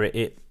time for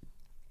it.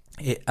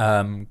 It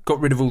got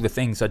rid of all the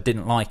things I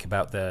didn't like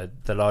about the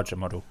larger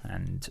model,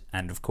 and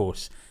of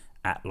course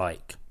at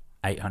like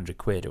 800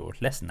 quid or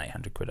less than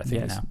 800 quid, I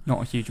think now.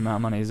 Not a huge amount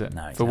of money, is it?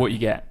 No, exactly. For what you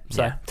get.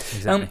 So, yeah,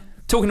 exactly.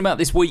 Talking about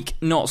this week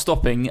not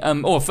stopping,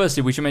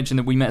 firstly we should mention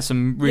that we met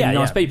some really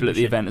nice people at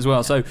the event as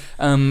well. So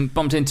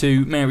bumped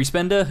into Mary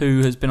Spender,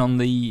 who has been on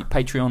the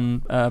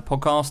Patreon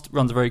podcast,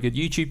 runs a very good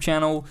YouTube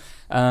channel,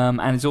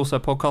 and is also a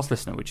podcast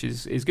listener, which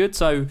is good.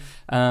 So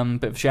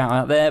bit of a shout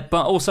out there.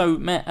 But also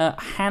met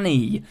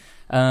Hanny,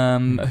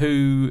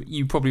 who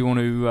you probably want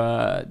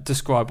to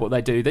describe what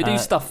they do. They do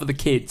stuff for the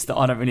kids that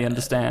I don't really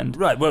understand.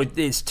 Right, well,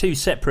 it's two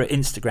separate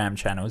Instagram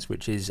channels,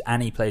 which is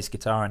Annie Plays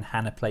Guitar and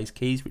Hannah Plays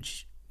Keys,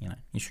 which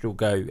you should all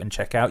go and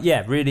check out.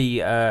 Yeah,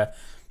 really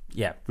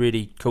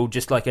cool.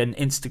 Just like an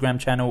Instagram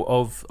channel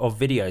of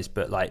videos,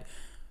 but like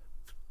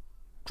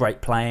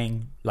great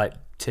playing, like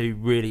two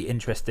really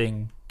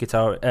interesting a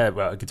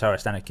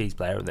guitarist and a keys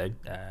player, although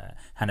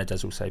Hannah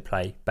does also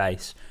play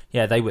bass.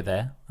 Yeah, they were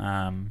there.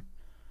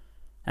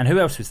 And who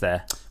else was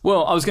there?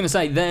 Well, I was going to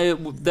say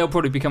they'll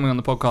probably be coming on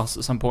the podcast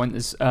at some point.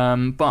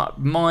 But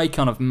my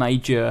kind of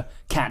major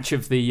catch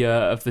of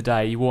the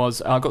day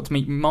was I got to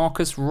meet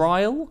Marcus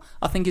Ryle,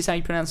 I think is how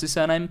you pronounce his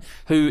surname,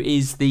 who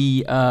is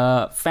the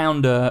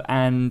founder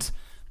and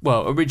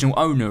original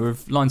owner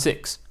of Line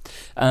 6.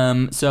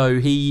 So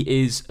he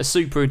is a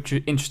super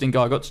interesting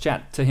guy. I got to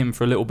chat to him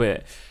for a little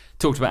bit.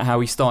 Talked about how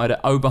he started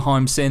at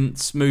Oberheim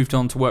synths, moved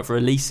on to work for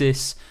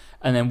Alesis,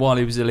 and then while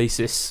he was at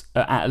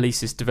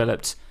Alesis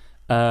developed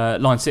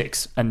Line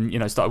 6 and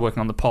started working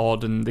on the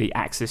pod and the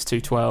Axis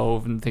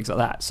 212 and things like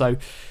that. So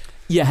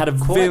had a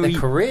quite a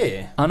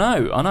career. I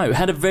know.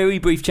 Had a very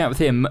brief chat with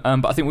him,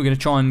 but I think we're going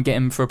to try and get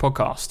him for a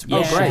podcast.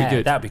 Yeah, pretty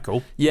good. That'd be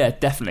cool. Yeah,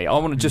 definitely. I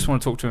want to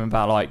talk to him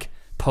about like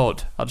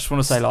pod. I just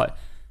want to say like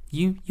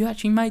you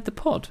actually made the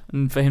pod,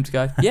 and for him to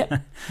go,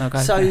 yeah, okay.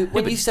 So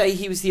when you say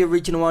he was the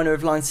original owner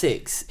of Line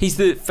 6, he's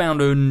the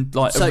founder and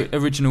like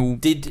original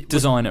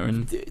designer,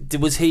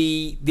 was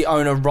he the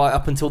owner right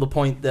up until the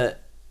point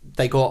that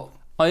they got?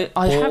 I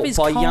have his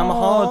card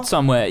Yamaha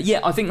somewhere. Yeah,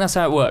 I think that's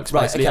how it works.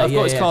 Basically, I've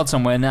got his card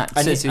somewhere, and that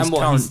says his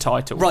current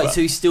title. Right,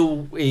 so he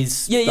still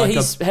is. Yeah,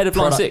 he's head of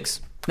Line 6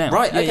 now.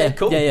 Right, okay,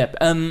 cool. Yeah.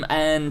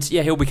 And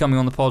he'll be coming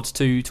on the pod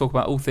to talk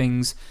about all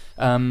things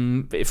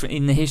in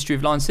the history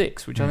of Line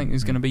 6, which I think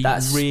is going to be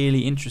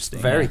really interesting.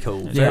 Very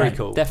cool. Very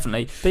cool.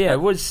 Definitely. But yeah,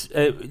 it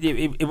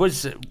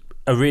was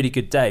a really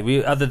good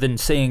day. Other than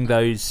seeing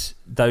those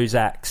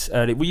acts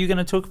early, were you going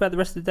to talk about the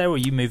rest of the day, or were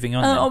you moving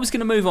on? I was going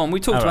to move on. We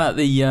talked about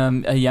the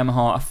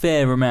Yamaha a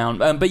fair amount,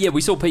 but yeah,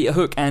 we saw Peter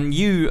Hook, and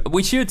you.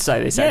 We should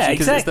say this actually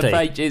because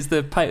it's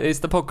the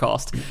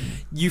podcast.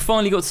 You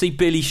finally got to see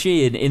Billy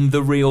Sheehan in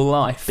the real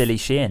life. Billy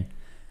Sheehan.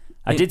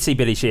 I did see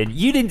Billy Sheehan.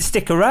 You didn't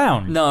stick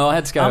around. No, I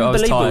had to go.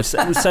 Unbelievable. I was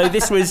tired. So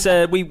this was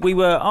we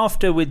were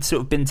after we'd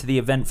sort of been to the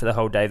event for the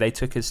whole day. They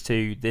took us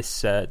to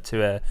this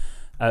to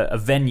a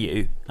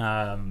venue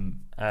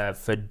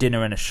for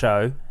dinner and a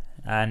show,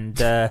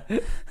 and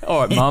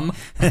all right, Mum.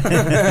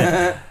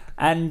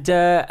 and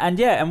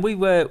we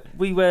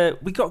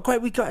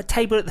got a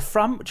table at the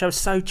front, which I was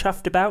so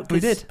chuffed about. We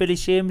did. Billy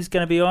Sheehan was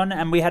going to be on,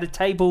 and we had a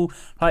table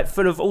like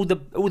full of all the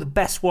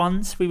best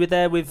ones. We were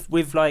there with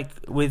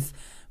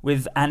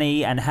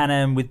Annie and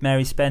Hannah and with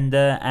Mary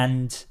Spender,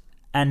 and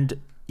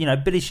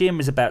Billy Sheehan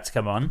was about to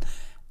come on,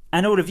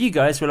 and all of you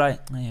guys were like,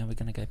 oh yeah, we're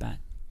going to go back.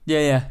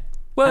 Yeah.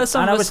 Well,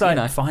 and I was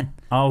like, fine,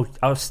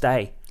 I'll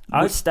stay.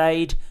 I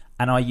stayed,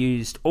 and I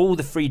used all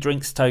the free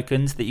drinks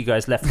tokens that you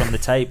guys left on the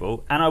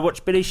table, and I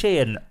watched Billy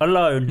Sheehan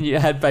alone. You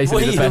had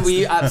basically the best. Were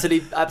you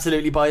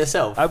absolutely by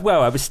yourself? I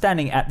was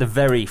standing at the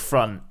very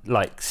front,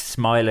 like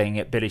smiling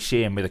at Billy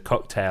Sheehan with a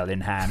cocktail in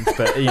hand,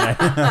 but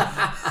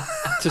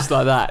just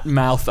like that,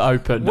 mouth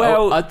open.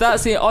 Well,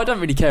 that's it. I don't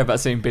really care about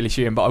seeing Billy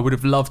Sheehan, but I would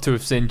have loved to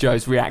have seen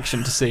Joe's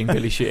reaction to seeing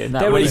Billy Sheehan.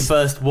 When he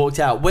first walked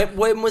out.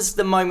 When was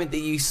the moment that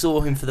you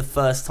saw him for the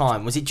first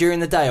time? Was it during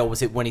the day, or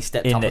was it when he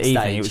stepped up on stage? In the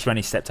evening. It was when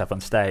he stepped up on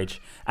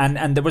stage,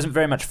 and there wasn't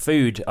very much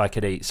food I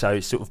could eat. So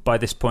sort of by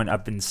this point,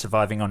 I've been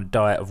surviving on a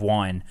diet of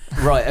wine.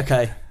 Right.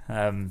 Okay.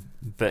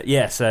 But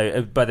yeah,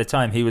 so by the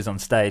time he was on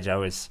stage, I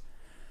was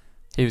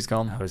He was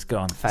gone. I was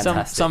gone.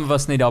 Fantastic. Some of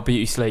us need our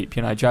beauty sleep.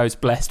 You know, Joe's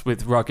blessed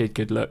with rugged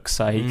good looks,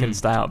 so he can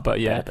stay out.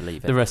 But yeah, Better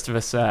believe it. the rest of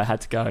us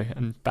had to go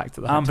and back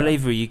to the hotel.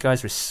 Unbelievable. You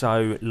guys were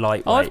so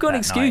lightweight. I've got an that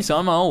excuse. night.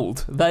 I'm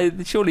old.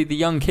 Surely the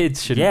young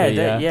kids shouldn't be.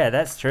 Yeah,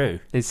 that's true.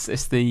 It's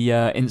the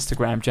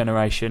Instagram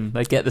generation.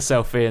 They get the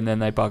selfie and then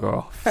they bugger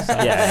off. So.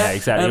 Yeah,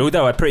 exactly.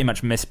 Although I pretty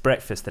much missed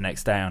breakfast the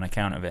next day on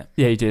account of it.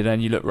 Yeah, you did,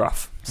 and you look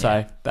rough.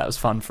 So that was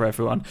fun for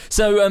everyone.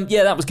 So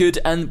that was good.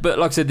 But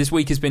like I said, this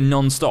week has been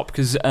non-stop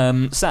because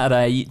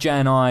Saturday, Jay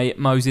and I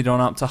moseyed on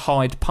up to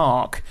Hyde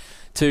Park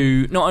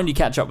to not only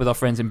catch up with our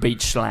friends in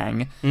Beach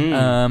Slang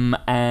and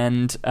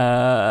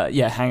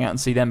hang out and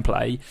see them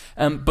play,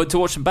 but to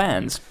watch some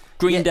bands.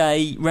 Green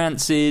Day,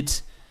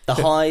 Rancid, The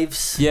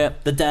Hives,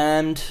 The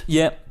Damned.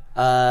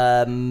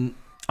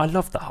 I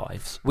love the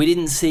Hives. We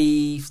didn't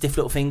see Stiff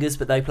Little Fingers,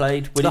 but they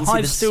played. We The didn't see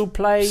Hives still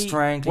play.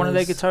 Stranglers. One of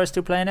their guitarists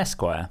still playing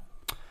Esquire.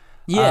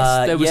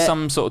 Yes, there was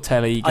some sort of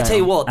telly. I tell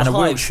you what, And the a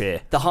Hives,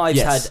 Wiltshire. the Hives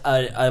Yes.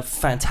 had a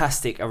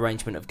fantastic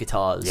arrangement of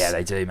guitars. Yeah,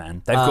 they do,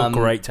 man. They've got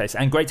great taste.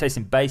 And great taste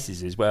in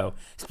basses as well.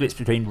 Splits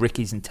between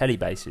Ricky's and Telly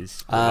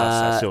basses.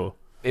 Last I saw.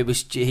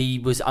 He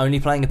was only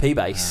playing a P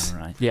bass. Oh,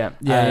 right. Yeah.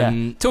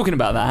 Talking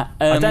about that,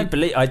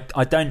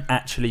 I don't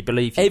actually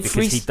believe you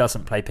because he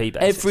doesn't play P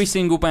basses. Every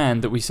single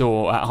band that we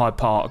saw at Hyde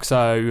Park.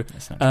 So,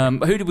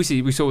 who did we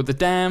see? We saw The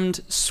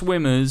Damned,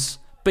 Swimmers,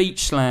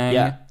 Beach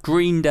Slang,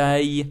 Green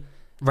Day,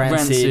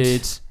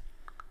 Rancid.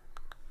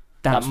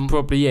 That's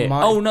probably it.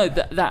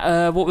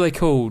 That what were they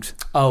called?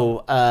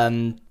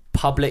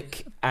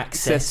 Public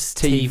Access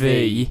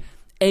TV.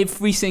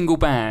 Every single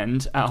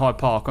band at Hyde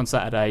Park on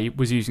Saturday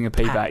was using a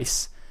P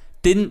bass.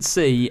 Didn't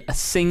see a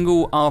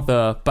single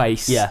other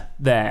bass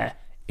there.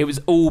 It was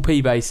all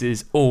P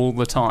basses all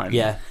the time.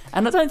 Yeah.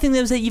 And I don't think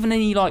there was even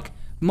any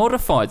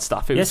modified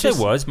stuff. There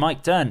was.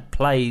 Mike Dirnt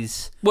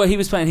plays. Well, he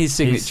was playing his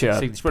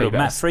signature.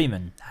 Matt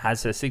Freeman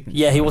has a signature.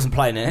 Yeah, he wasn't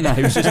playing it. No,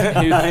 he was just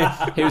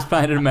he was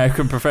playing an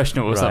American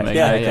Professional or something.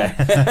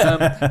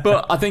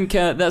 But I think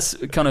that's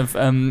kind of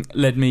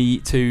led me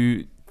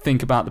to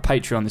think about the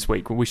Patreon this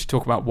week. Well, we should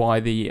talk about why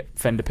the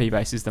Fender P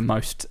bass is the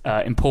most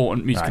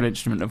important musical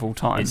instrument of all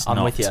time.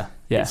 I'm with you.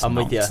 Yeah, I'm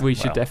with you. We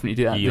should definitely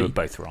do that. You were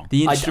both wrong.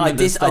 The instrument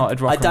that started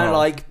rock and roll. I don't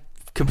like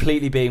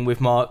completely being with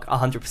Mark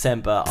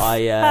 100%, but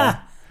I.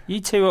 You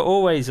two are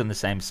always on the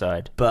same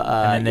side. But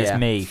and then there's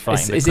me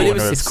fighting It's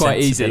quite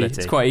easy.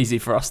 sensibility. It's quite easy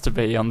for us to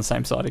be on the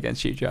same side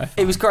against you, Joe.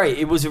 It was great.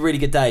 It was a really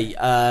good day.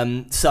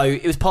 So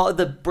it was part of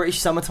the British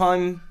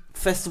Summertime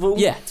Festival.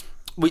 Yeah.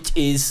 Which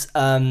is,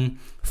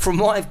 from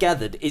what I've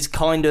gathered, is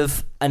kind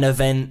of an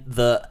event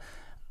that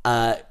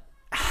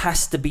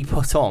has to be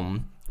put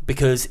on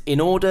because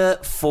in order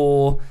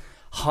for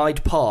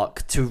Hyde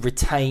Park to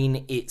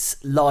retain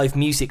its live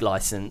music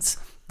license,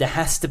 there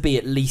has to be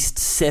at least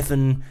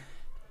 7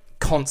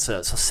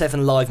 concerts or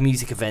 7 live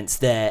music events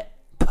there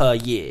per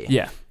year.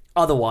 Yeah.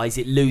 Otherwise,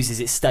 it loses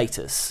its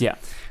status. Yeah.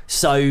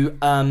 So,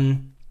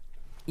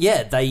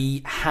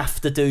 they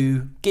have to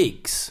do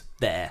gigs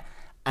there,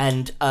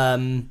 and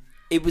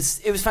it was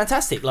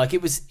fantastic.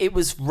 It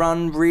was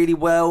run really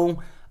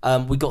well.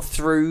 We got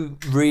through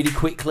really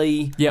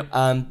quickly. Yep.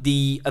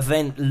 The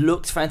event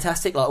looked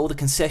fantastic. All the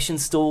concession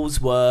stalls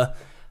were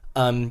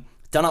done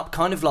up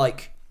kind of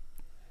like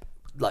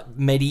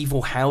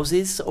medieval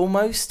houses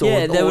almost.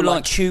 They were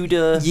like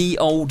Tudor, ye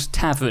old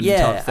tavern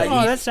type thing.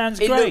 that sounds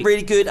great. It looked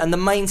really good, and the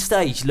main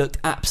stage looked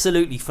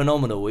absolutely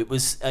phenomenal. It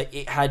was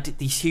it had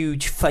these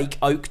huge fake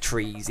oak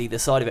trees either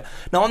side of it.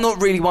 Now, I'm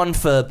not really one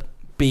for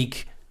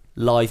big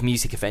live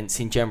music events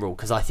in general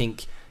because I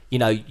think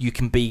you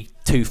can be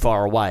too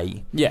far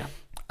away. Yeah.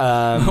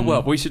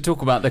 Well, we should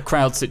talk about the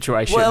crowd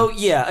situation. Well,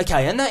 yeah,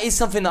 okay, and that is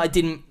something that I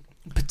didn't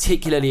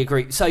particularly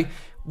agree. So,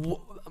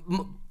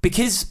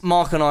 because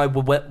Mark and I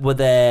were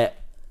there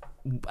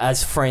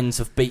as friends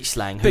of Beach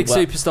Slang, big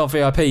superstar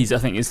VIPs, I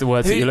think is the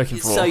word that you're looking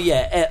for. So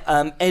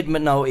Ed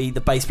McNulty,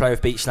 the bass player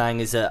of Beach Slang,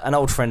 is an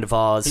old friend of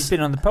ours. He's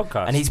been on the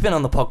podcast, and he's been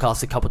on the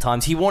podcast a couple of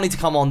times. He wanted to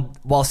come on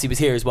whilst he was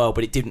here as well,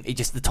 but it didn't.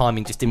 The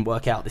timing just didn't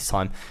work out this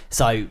time.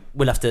 So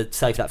we'll have to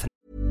save that for.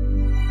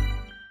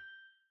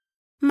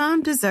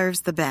 Mom deserves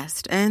the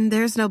best, and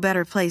there's no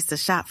better place to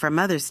shop for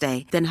Mother's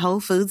Day than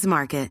Whole Foods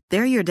Market.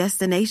 They're your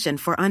destination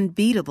for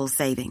unbeatable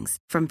savings,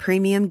 from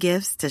premium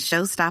gifts to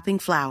show-stopping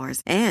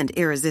flowers and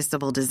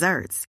irresistible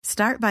desserts.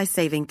 Start by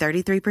saving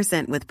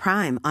 33% with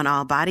Prime on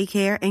all body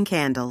care and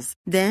candles.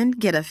 Then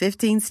get a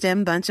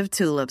 15-stem bunch of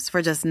tulips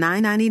for just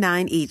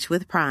 $9.99 each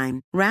with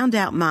Prime. Round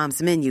out Mom's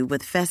menu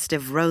with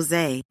festive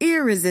rosé,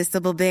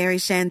 irresistible berry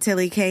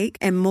chantilly cake,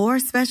 and more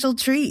special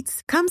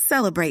treats. Come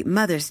celebrate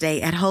Mother's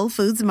Day at Whole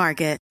Foods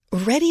Market.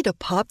 Ready to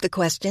pop the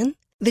question?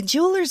 The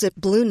jewelers at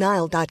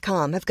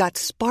BlueNile.com have got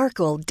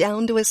sparkle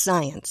down to a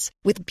science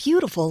with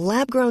beautiful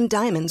lab-grown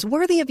diamonds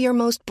worthy of your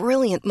most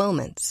brilliant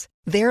moments.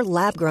 Their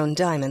lab-grown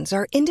diamonds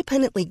are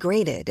independently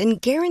graded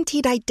and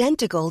guaranteed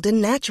identical to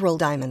natural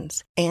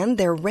diamonds, and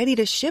they're ready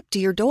to ship to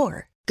your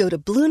door. Go to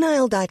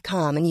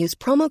BlueNile.com and use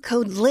promo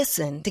code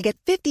LISTEN to get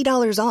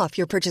 $50 off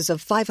your purchase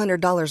of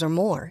 $500 or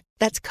more.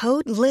 That's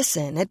code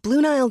LISTEN at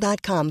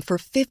BlueNile.com for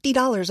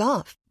 $50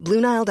 off.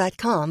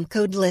 BlueNile.com,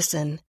 code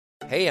LISTEN.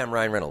 Hey, I'm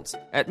Ryan Reynolds.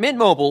 At Mint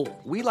Mobile,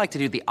 we like to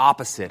do the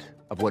opposite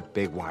of what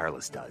Big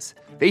Wireless does.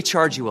 They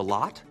charge you a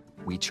lot,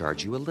 we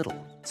charge you a little.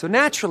 So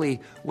naturally,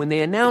 when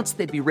they announced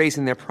they'd be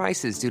raising their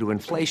prices due to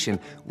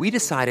inflation, we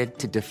decided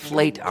to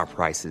deflate our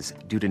prices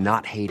due to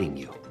not hating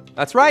you.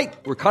 That's right.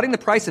 We're cutting the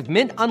price of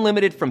Mint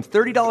Unlimited from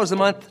 $30 a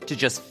month to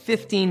just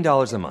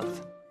 $15 a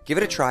month. Give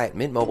it a try at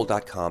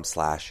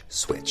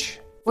mintmobile.com/switch.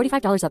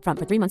 $45 up front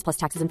for 3 months plus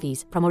taxes and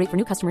fees. Promo rate for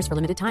new customers for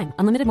limited time.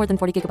 Unlimited more than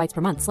 40 gigabytes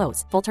per month.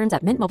 Slows full terms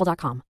at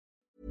mintmobile.com.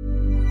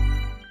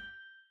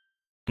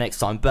 Next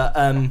time. But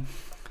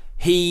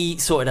he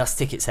sorted us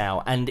tickets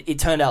out, and it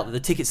turned out that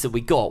the tickets that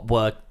we got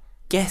were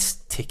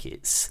guest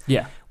tickets.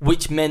 Yeah.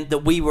 Which meant that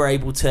we were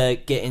able to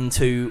get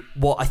into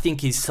what I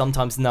think is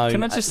sometimes known...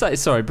 Can I just say,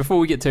 sorry, before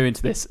we get too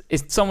into this,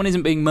 someone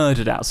isn't being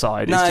murdered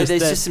outside. No, it's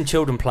there's just some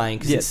children playing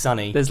because it's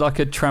sunny. There's like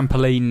a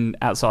trampoline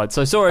outside.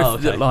 So sorry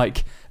if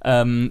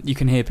you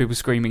can hear people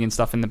screaming and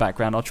stuff in the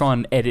background. I'll try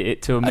and edit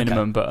it to a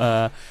minimum,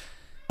 but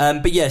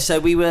yeah, so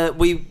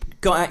we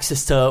got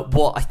access to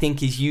what I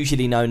think is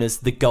usually known as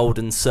the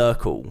Golden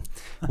Circle,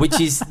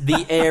 which is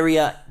the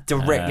area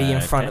directly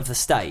in front of the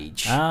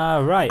stage. Ah,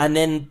 right. And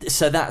then,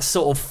 so that's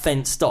sort of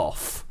fenced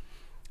off.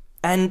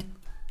 And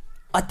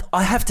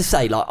I have to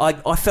say, like,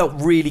 I felt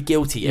really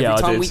guilty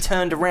every time we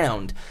turned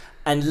around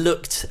and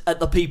looked at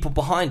the people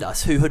behind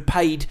us who had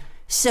paid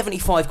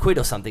 75 quid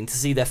or something to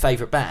see their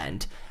favourite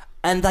band,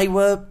 and they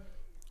were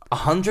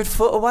 100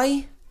 foot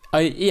away.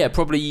 Yeah,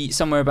 probably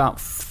somewhere about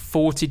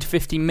 40 to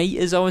 50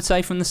 metres, I would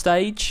say, from the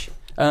stage.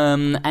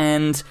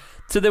 And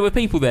so there were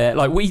people there.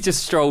 Like, we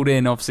just strolled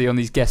in, obviously, on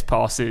these guest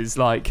passes,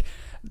 like,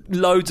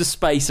 loads of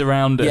space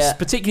around us,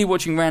 particularly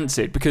watching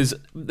Rancid, because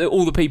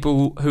all the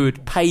people who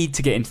had paid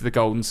to get into the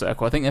Golden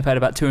Circle, I think they paid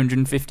about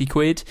 250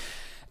 quid.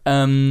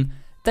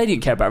 They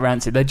didn't care about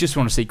Rancid. They just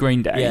want to see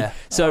Green Day. Yeah.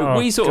 So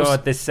we sort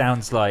of... this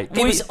sounds like...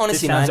 It was,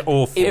 honestly, this sounds man,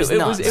 awful.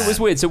 It was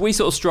weird. So we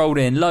sort of strolled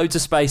in, loads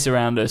of space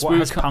around us. What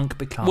has punk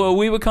become? Well,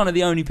 we were kind of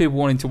the only people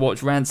wanting to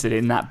watch Rancid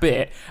in that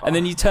bit. And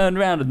then you turned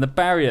around and the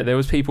barrier, there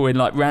was people in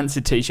like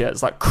Rancid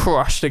t-shirts, like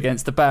crushed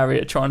against the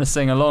barrier, trying to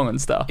sing along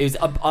and stuff.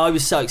 I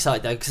was so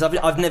excited though, because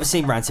I've never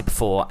seen Rancid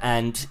before,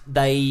 and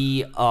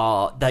they're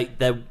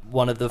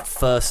one of the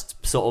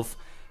first sort of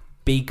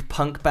big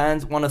punk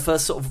bands, one of the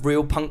first sort of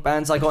real punk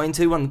bands I got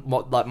into,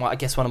 I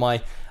guess one of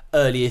my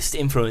earliest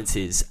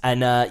influences. And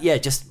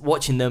just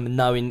watching them and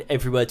knowing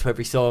every word to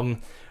every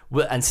song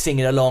and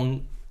singing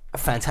along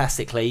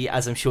fantastically,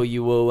 as I'm sure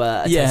you will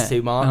attest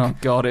to, Mark. Oh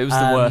god, it was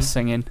the worst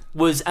singing.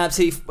 Was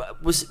absolutely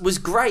was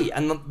great,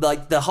 and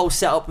like the whole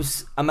setup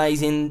was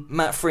amazing.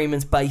 Matt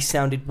Freeman's bass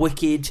sounded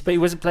wicked, but he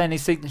wasn't playing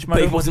his signature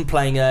model. But he wasn't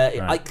playing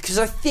because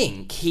I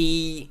think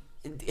he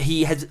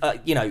has,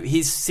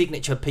 his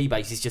signature P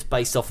bass is just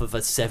based off of a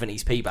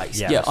 70s P bass.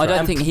 Yeah, I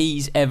don't think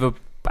he's ever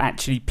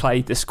actually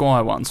played the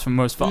Squire ones for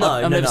most part.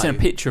 I've never seen a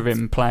picture of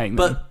him playing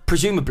them. But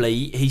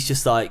presumably he's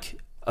just like,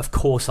 of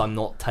course I'm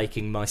not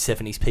taking my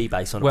 70s P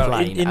bass on a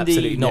plane.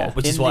 Absolutely not.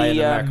 Which is why an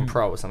American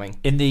Pro or something.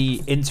 In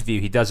the interview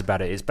he does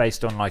about it, is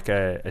based on like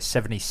a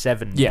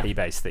 77 P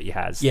bass that he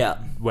has. Yeah.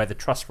 Where the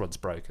truss rod's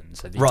broken.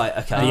 So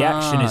the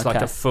action is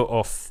like a foot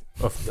off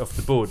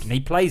the board, and he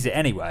plays it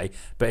anyway,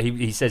 but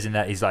he says in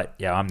that, he's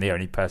like, I'm the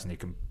only person who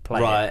can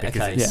play it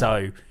because it's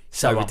so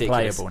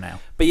unplayable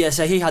now. But yeah,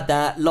 so he had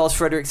that. Lars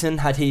Frederiksen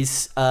had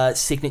his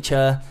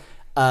signature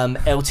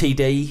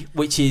LTD,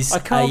 which is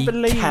a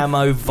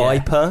camo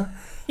Viper.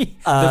 The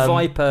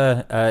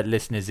Viper,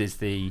 listeners, is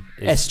the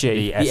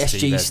SG. The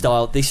SG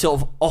style, the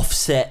sort of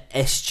offset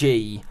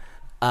SG,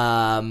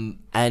 and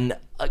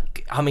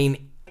I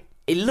mean,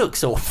 it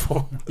looks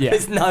awful. Yeah.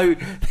 There's no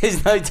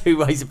two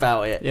ways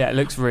about it. Yeah, it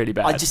looks really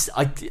bad.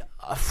 I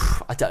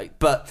don't.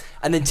 But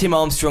and then Tim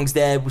Armstrong's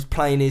there, was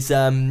playing his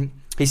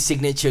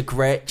signature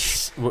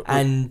Gretsch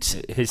and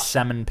his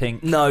salmon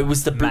pink. No, it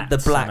was the black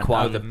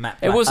one. Oh, the matte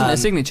it wasn't a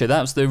signature.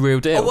 That was the real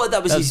deal. Oh, well,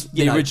 that was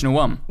the original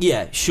one.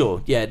 Yeah,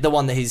 sure. Yeah, the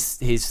one that his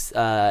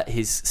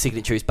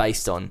signature is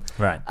based on.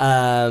 Right.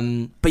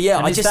 But yeah,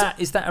 and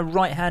is that a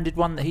right-handed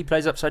one that he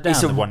plays upside down?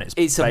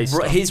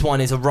 His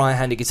one is a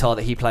right-handed guitar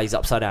that he plays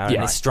upside down,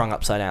 and it's strung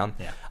upside down.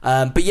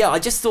 Yeah. But yeah, I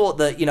just thought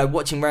that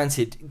watching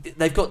Rancid,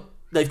 they've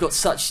got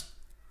such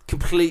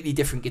completely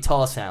different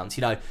guitar sounds.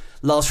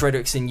 Lars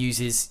Frederiksen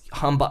uses a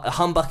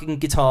humbucking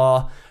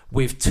guitar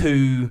with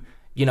two,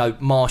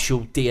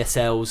 Marshall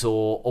DSLs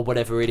or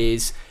whatever it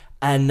is,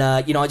 and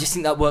I just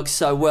think that works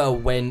so well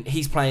when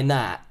he's playing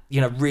that,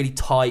 really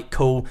tight,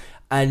 cool.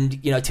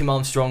 And Tim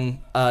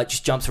Armstrong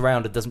just jumps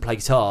around and doesn't play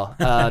guitar.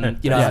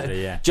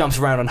 Jumps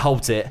around and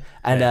holds it,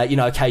 and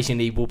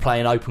occasionally will play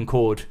an open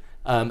chord.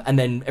 And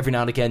then every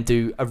now and again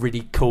do a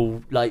really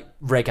cool like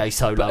reggae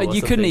solo. But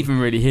you couldn't even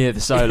really hear the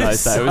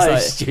solos though.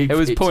 It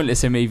was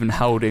pointless him even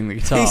holding the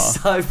guitar.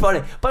 He's so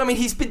funny. But I mean,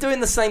 he's been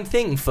doing the same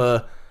thing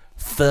for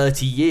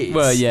 30 years.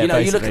 Well, yeah,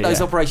 you look at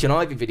those Operation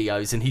Ivy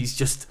videos and he's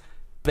just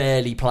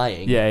barely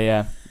playing.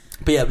 Yeah.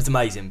 But yeah, it was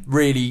amazing.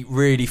 Really,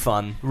 really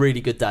fun.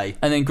 Really good day.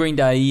 And then Green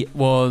Day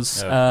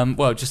was,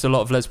 just a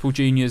lot of Les Paul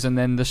Juniors, and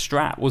then the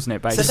Strat, wasn't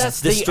it, basically? So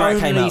that's The the Strat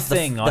came only out.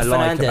 thing The I like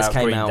Fernandez about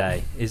came Green out.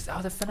 Day. Is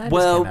the Fernandez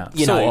Well, came out?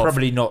 you know,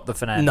 probably not the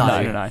Fernandez.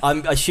 No. No. I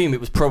assume it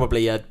was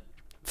probably a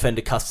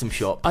Fender custom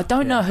shop. I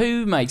don't know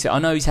who makes it. I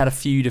know he's had a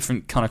few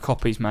different kind of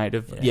copies made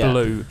of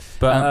Blue.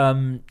 But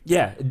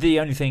the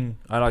only thing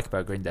I like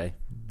about Green Day,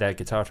 their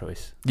guitar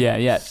choice.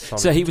 Yeah.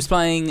 Solid. So he was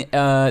playing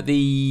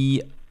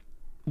the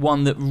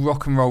one that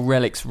Rock and Roll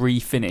Relics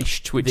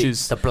refinished, which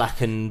is the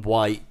black and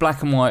white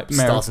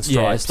Stars and Stripes.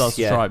 Yeah, Stars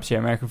and Stripes,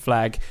 American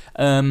flag.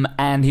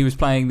 And he was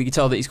playing the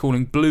guitar that he's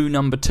calling Blue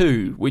Number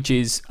 2, which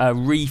is a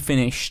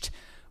refinished,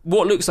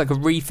 what looks like a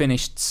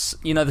refinished,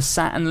 the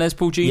Saturn Les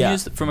Paul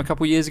Juniors from a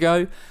couple of years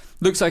ago.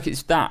 Looks like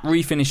it's that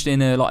refinished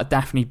in a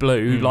Daphne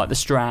blue, like the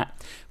Strat,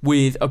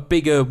 with a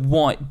bigger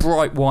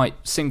bright white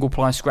single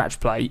ply scratch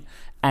plate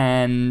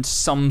and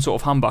some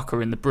sort of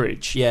humbucker in the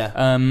bridge. Yeah.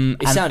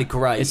 It sounded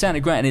great. It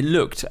sounded great, and it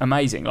looked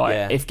amazing.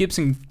 If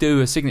Gibson do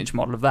a signature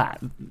model of that,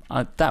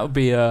 that would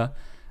be a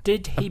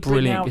Did he bring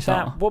brilliant out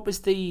guitar. that? What was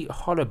the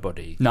hollow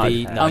body? No,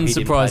 he didn't play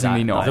unsurprisingly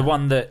that, not.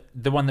 no.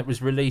 The one that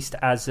was released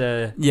as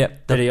a Billy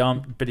Joe the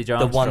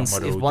Armstrong one's-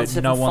 model. is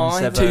that no 175?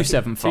 one's ever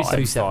 275.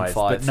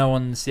 275. But no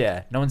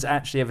one's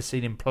actually ever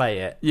seen him play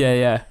it.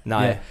 Yeah. No.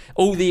 Yeah.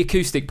 All the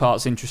acoustic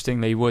parts,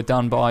 interestingly, were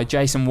done by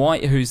Jason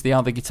White, who's the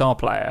other guitar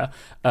player,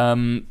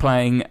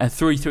 playing a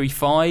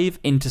 335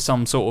 into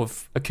some sort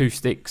of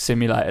acoustic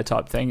simulator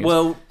type thing.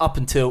 Well,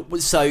 until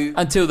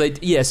they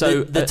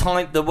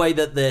the way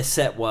that their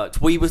set worked,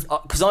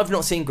 because I've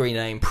not seen Green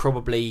Day in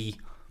probably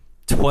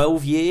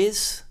 12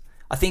 years.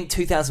 I think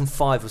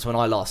 2005 was when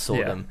I last saw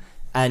them,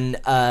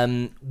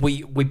 and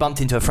we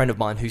bumped into a friend of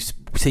mine who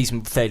sees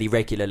them fairly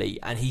regularly,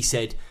 and he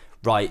said,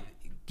 right,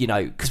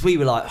 because we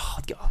were like,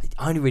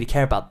 I only really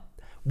care about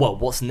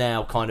what's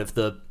now kind of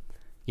the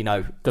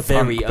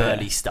very punk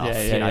early bit. stuff,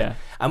 Yeah.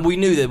 and we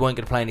knew they weren't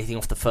going to play anything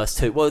off the first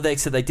two. Well, they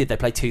said they did. They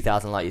played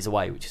 2,000 Light Years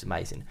Away, which is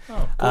amazing.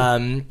 Oh,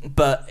 cool.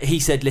 But he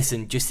said,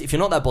 listen, just if you're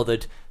not that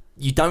bothered,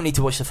 you don't need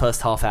to watch the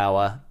first half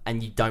hour,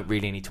 and you don't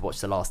really need to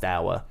watch the last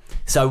hour.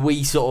 So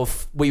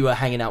we were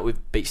hanging out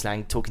with Beach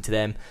Slang, talking to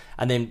them,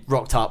 and then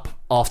rocked up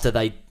after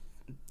they,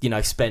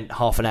 spent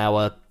half an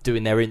hour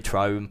doing their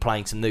intro and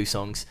playing some new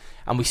songs.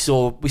 And we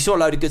saw a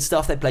load of good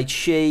stuff. They played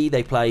She,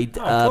 they played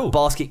cool.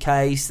 Basket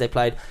Case, they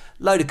played a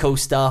load of cool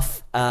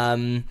stuff.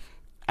 And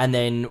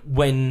then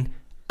when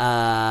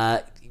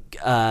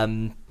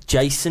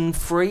Jason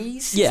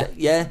Freeze,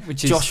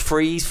 which is Josh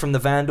Freeze from the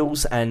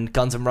Vandals and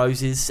Guns N'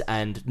 Roses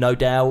and No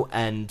Doubt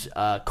and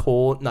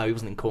Korn. No, he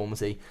wasn't in Korn, was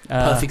he?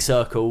 Perfect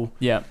Circle.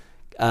 Yeah.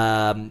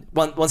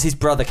 Once his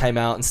brother came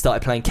out and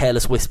started playing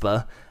Careless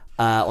Whisper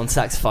on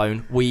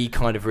saxophone, we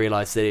kind of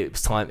realised that it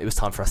was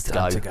time for us to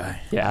go.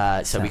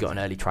 Yeah. So we got an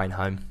early train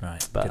home.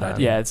 Right. But, Good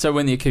idea. Yeah, so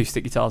when the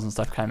acoustic guitars and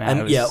stuff came out, and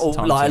it was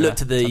time I to-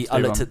 looked at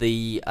time to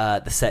the move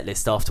on. set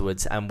list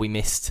afterwards, and we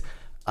missed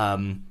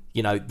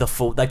the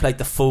full. They played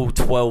the full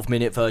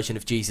 12-minute version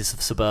of Jesus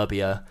of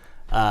Suburbia,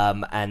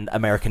 and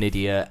American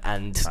Idiot,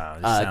 and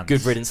sounds-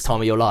 Good Riddance,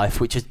 Time of Your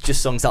Life, which are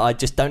just songs that I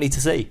just don't need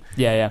to see.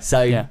 Yeah.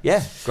 So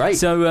great.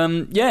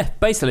 So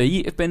basically,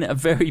 it's been a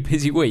very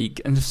busy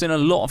week, and I've seen a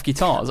lot of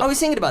guitars. I was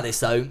thinking about this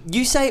though.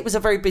 You say it was a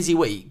very busy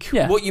week.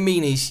 Yeah. What you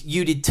mean is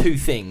you did two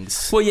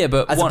things. Well, yeah,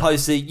 but as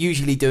opposed to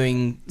usually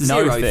doing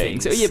zero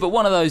things. Yeah, but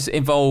one of those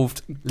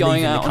involved going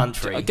Leaving out the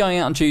country. going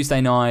out on Tuesday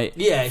night,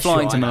 Yeah,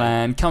 flying sure, to I know.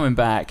 Milan, coming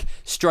back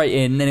straight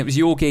in. Then it was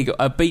your gig.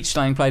 Beach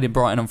Slang played in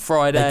Brighton on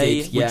Friday,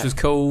 They did, yeah. which was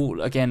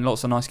cool. Again,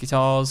 lots of nice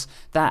guitars.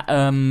 That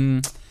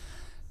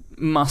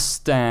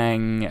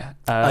Mustang,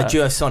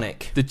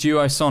 Duosonic. the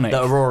Duosonic.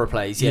 That Aurora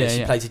plays. Yeah, Yeah, she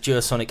yeah. plays a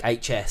Duosonic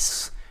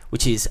HS,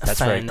 which is That's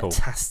very cool.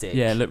 fantastic.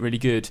 Yeah, looked really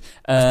good.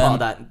 Part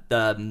of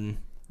that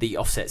the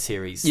Offset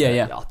series.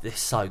 Yeah. Oh, they're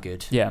so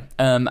good. Yeah,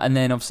 and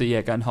then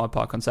obviously going to Hyde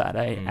Park on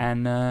Saturday,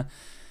 and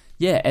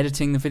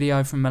editing the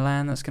video from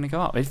Milan that's going to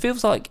go up. It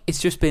feels like it's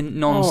just been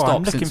non-stop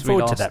I'm looking since we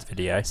forward to last that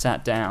video.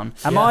 sat down.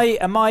 Am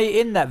I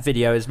in that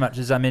video as much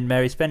as I'm in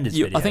Mary Spender's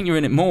video? I think you're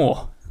in it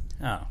more.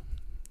 Oh,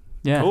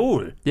 Yeah.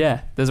 cool.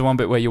 Yeah, there's one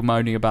bit where you're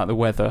moaning about the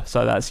weather,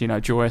 so that's,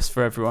 joyous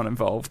for everyone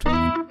involved.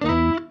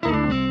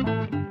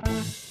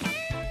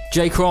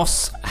 J.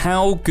 Cross,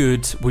 how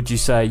good would you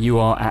say you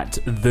are at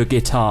the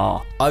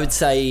guitar? I would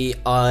say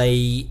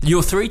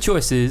Your three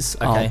choices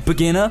are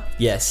beginner,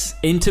 yes,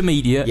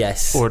 intermediate,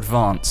 Yes. or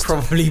advanced.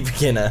 probably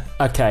beginner.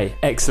 Okay,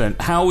 excellent.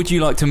 How would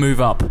you like to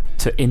move up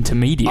to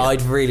intermediate?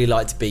 I'd really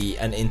like to be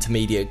an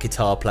intermediate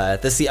guitar player.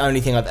 That's the only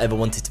thing I've ever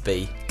wanted to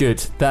be.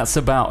 Good. That's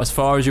about as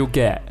far as you'll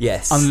get.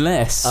 Yes.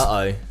 Unless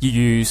Uh-oh. you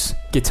use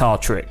Guitar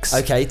Tricks.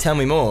 Okay, tell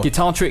me more.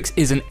 Guitar Tricks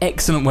is an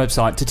excellent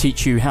website to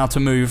teach you how to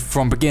move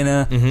from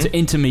beginner to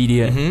intermediate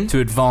to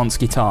advanced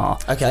guitar.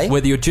 Okay.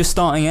 Whether you're just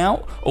starting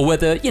out or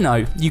whether,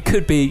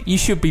 you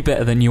should be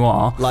better than you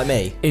are. Like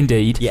me.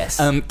 Indeed. Yes.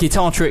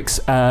 Guitar Tricks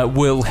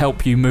will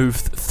help you move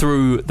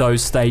through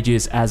those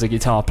stages as a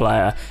guitar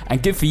player.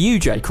 And good for you,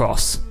 J.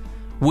 Cross.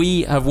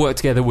 We have worked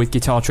together with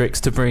Guitar Tricks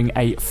to bring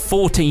a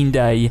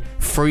 14-day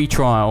free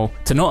trial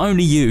to not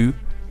only you,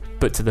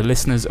 but to the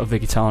listeners of the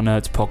Guitar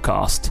Nerds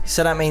podcast.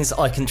 So that means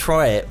I can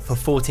try it for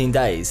 14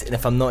 days, and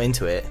if I'm not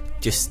into it,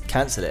 just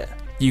cancel it.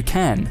 You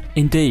can,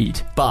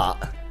 indeed.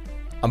 But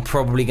I'm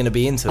probably going to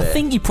be into it. I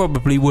think you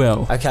probably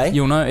will. Okay.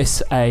 You'll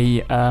notice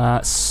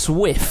a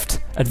swift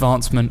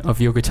advancement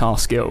of your guitar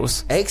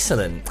skills.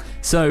 Excellent.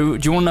 So,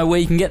 do you want to know where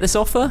you can get this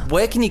offer?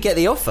 Where can you get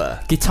the offer?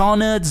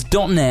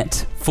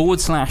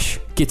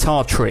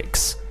 guitarnerds.net/guitar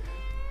tricks.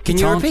 Can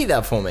you repeat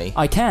that for me?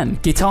 I can.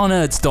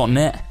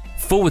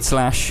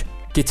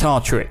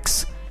 guitarnerds.net/guitar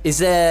tricks. Is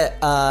there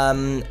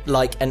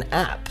like an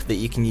app that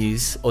you can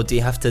use, or do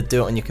you have to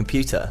do it on your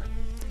computer?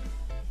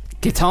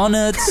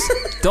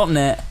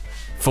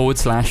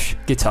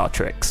 guitarnerds.net/guitar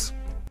tricks.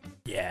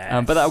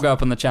 Yeah. But that'll go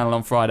up on the channel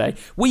on Friday.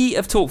 We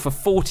have talked for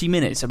 40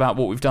 minutes about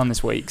what we've done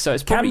this week, so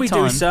it's probably time.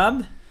 Can we do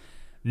some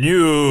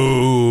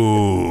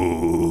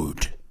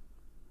nude?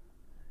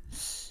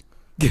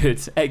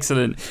 Good,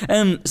 excellent.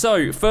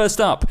 So,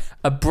 first up,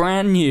 a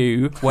brand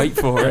new, wait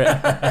for it.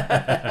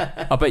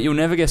 I bet you'll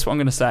never guess what I'm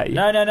going to say.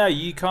 No,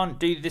 you can't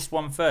do this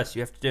one first.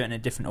 You have to do it in a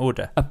different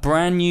order. A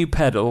brand new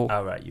pedal.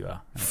 Oh, right, you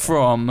are. Okay.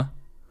 From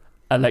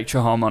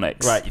Electro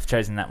Harmonix. Right, you've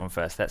chosen that one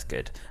first. That's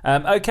good.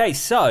 Okay,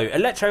 so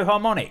Electro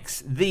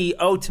Harmonix, the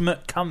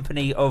ultimate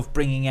company of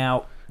bringing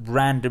out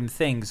random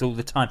things all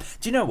the time.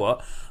 Do you know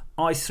what?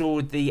 I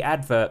saw the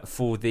advert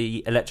for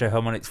the Electro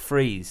Harmonix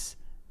Freeze.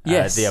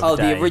 Yes. The other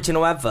day. The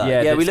original advert.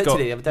 Yeah, we looked at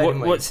it the other day,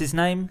 didn't we? What's his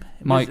name?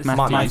 Mike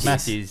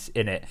Matthews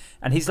in it,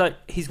 and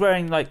he's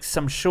wearing like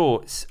some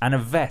shorts and a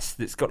vest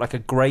that's got like a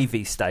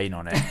gravy stain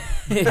on it.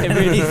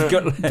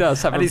 It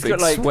does have a big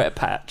sweat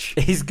patch.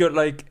 He's got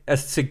like a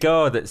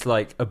cigar that's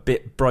like a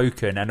bit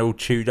broken and all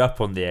chewed up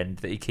on the end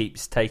that he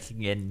keeps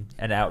taking in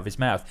and out of his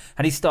mouth,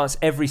 and he starts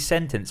every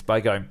sentence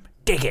by going,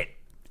 "Dig it,"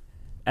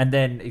 and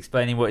then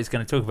explaining what he's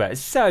going to talk about. It's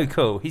so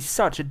cool. He's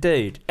such a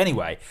dude.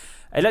 Anyway,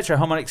 Electro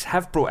Harmonix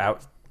have brought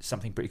out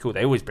something pretty cool.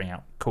 They always bring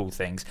out cool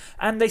things,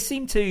 and they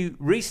seem to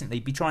recently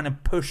be trying to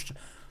push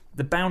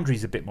the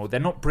boundaries a bit more. They're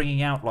not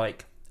bringing out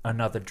like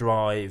another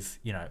drive,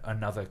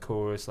 another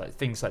chorus, like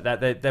things like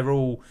that. They're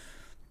all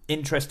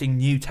interesting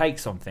new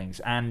takes on things,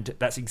 and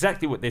that's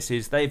exactly what this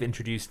is. They've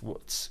introduced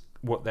what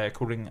they're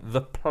calling the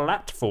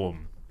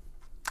Platform,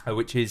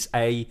 which is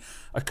a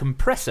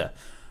compressor.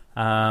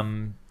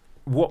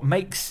 What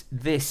makes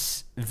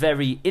this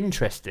very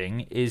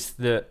interesting is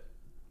that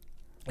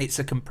it's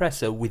a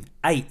compressor with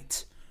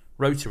 8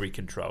 rotary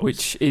controls,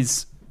 which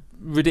is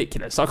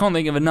ridiculous. I can't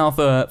think of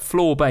another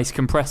floor-based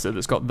compressor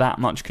that's got that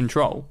much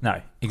control.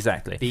 No,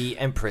 exactly. The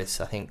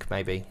Empress, I think,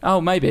 maybe. Oh,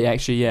 maybe,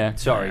 actually, yeah.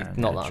 Sorry, not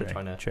no, that true, I'm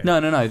trying to... True.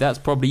 No,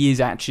 that probably is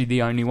actually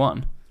the only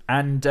one.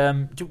 And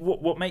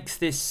what makes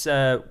this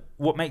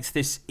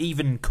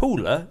even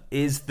cooler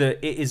is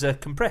that it is a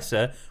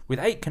compressor with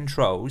 8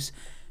 controls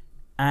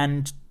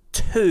and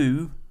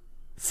 2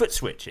 foot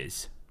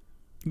switches.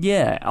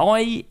 Yeah,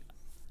 I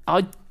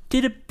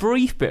did a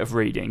brief bit of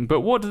reading, but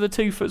what do the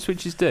 2 foot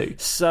switches do?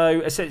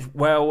 So,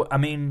 well, I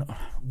mean,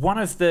 one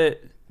of them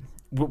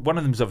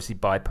is obviously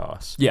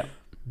bypass. Yeah.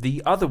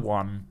 The other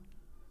one,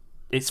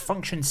 its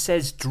function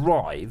says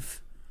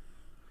drive,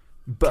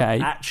 but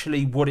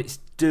actually what it's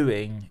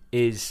doing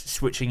is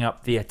switching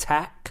up the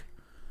attack,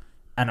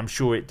 and I'm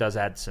sure it does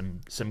add some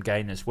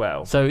gain as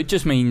well. So it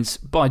just means,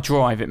 by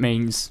drive, it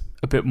means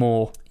a bit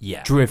more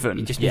driven.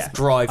 It just means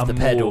drive the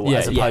pedal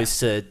as opposed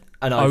to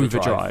an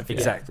overdrive.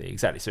 Exactly.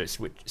 So it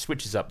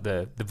switches up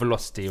the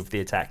velocity of the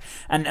attack.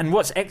 And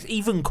what's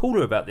even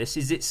cooler about this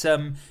is it's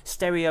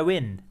stereo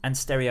in and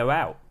stereo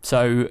out.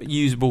 So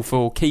usable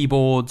for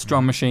keyboards,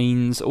 drum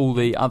machines, all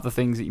the other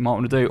things that you might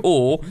want to do.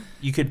 Or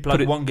you could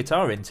plug one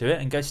guitar into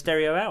it and go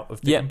stereo out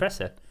of the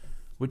compressor,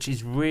 which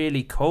is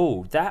really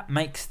cool. That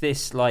makes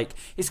this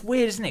it's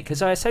weird, isn't it?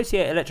 Because I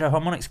associate Electro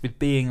Harmonix with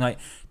being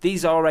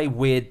these are a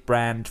weird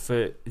brand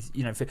for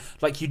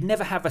you'd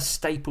never have a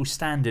staple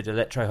standard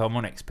Electro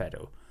Harmonix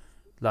pedal.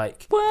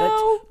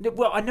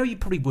 Well, I know you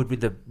probably would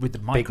with the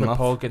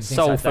Micropog and things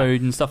Soul like that.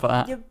 Food and stuff like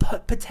that. Yeah,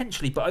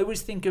 potentially, but I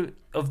always think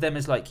of them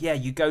as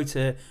you go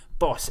to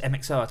Boss,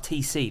 MXR,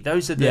 TC.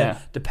 Those are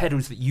the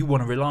pedals that you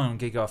want to rely on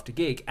gig after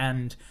gig,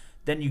 and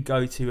then you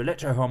go to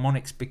Electro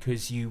Harmonix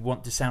because you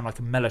want to sound like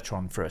a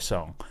Mellotron for a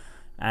song,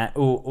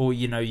 or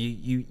you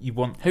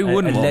want a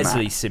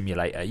Leslie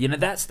simulator.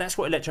 That's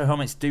what Electro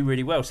Harmonix do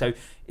really well. So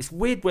it's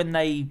weird when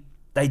they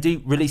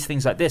do release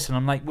things like this, and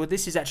I'm like, well,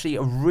 this is actually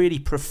a really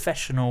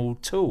professional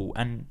tool,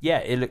 and yeah,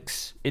 it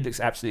looks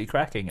absolutely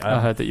cracking.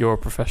 I heard that you're a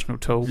professional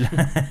tool.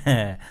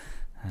 I'll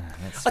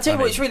tell you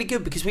what, it's really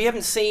good because we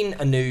haven't seen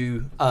a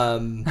new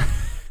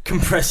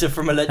compressor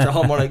from Electro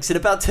Harmonix in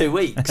about 2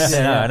 weeks.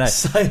 I know.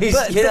 So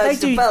they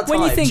do.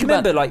 When you think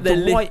about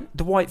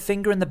the white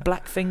finger and the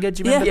black finger,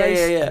 do you remember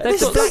those? Yeah.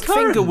 The black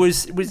finger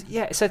was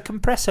it's a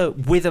compressor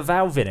with a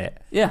valve in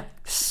it. Yeah,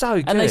 so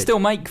good. And they still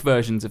make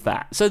versions of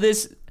that. So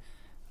there's.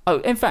 Oh,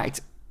 in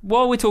fact,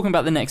 while we're talking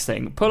about the next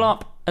thing, pull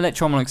up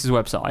Electro Harmonix's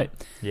website.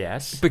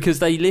 Yes. Because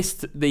they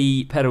list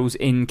the pedals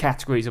in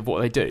categories of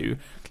what they do.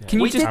 Okay.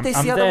 Can you did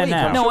this the other week.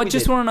 Now. No, I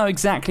just want to know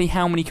exactly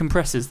how many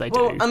compressors they do.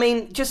 Well, I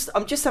mean,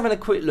 I'm just having a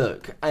quick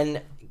look,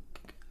 and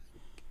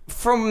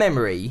from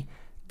memory,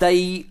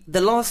 the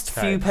last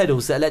few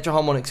pedals that Electro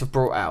Harmonix have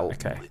brought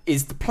out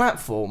is the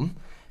platform.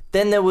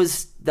 Then there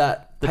was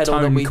the pedal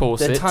tone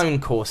corset. The tone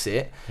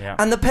corset, Yeah.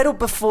 and the pedal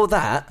before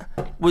that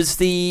was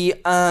the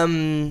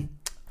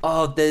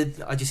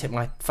I just hit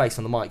my face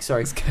on the mic.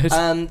 Sorry. That's good.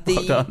 Well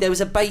done. There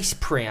was a bass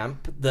preamp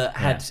that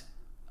had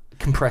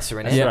compressor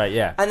in it. That's right,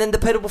 yeah. And then the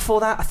pedal before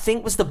that, I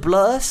think, was the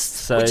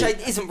Blurst, which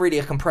isn't really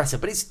a compressor,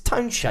 but it's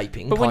tone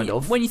shaping, But kind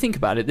of. when you think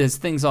about it, there's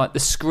things like the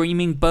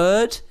Screaming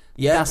Bird.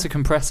 Yeah. That's a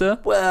compressor.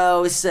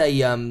 Well, it's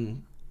a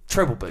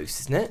treble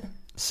boost, isn't it?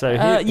 So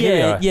here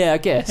we are. I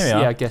guess. Here we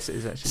are. Yeah, I guess it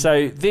is actually.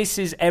 So this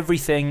is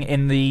everything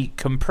in the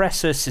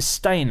compressor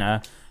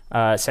sustainer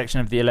section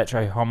of the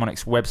Electro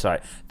Harmonix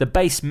website. The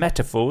bass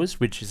metaphors,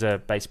 which is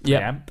a bass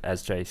preamp,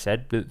 as Jay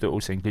said, that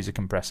also includes a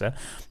compressor.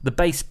 The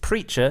bass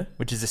preacher,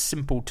 which is a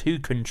simple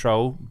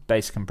 2-control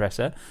bass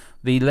compressor.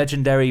 The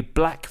legendary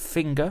Black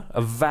Finger,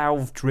 a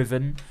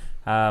valve-driven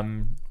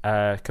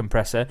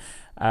compressor.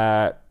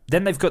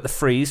 Then they've got the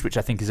freeze, which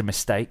I think is a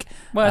mistake.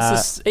 Well,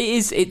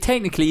 it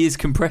technically is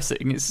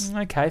compressing. It's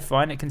okay,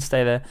 fine, it can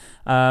stay there.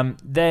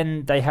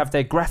 Then they have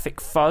their graphic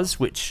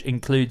fuzz, which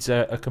includes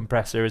a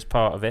compressor as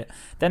part of it.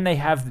 Then they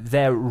have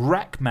their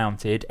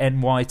rack-mounted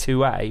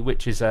NY2A,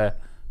 which is a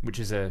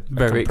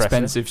very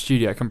expensive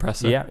studio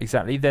compressor. Yeah,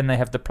 exactly. Then they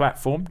have the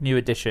platform, new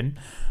edition.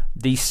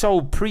 The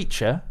Soul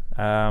Preacher,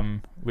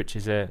 which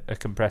is a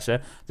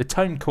compressor. The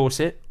Tone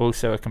Corset,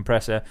 also a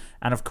compressor.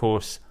 And of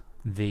course,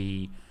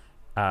 the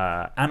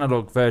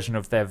analog version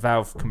of their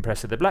valve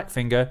compressor, the Black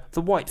Finger,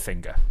 the White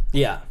Finger.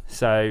 Yeah.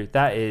 So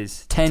that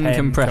is 10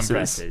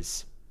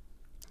 compressors.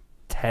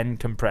 10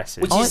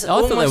 compressors. Which is I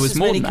thought there was as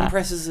more many than that.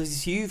 compressors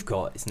as you've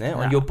got, isn't it,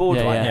 on your board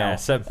right now?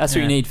 So that's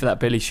what you need for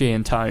that Billy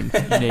Sheehan tone.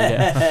 You need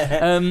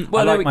it. I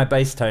like my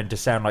bass tone to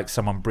sound like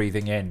someone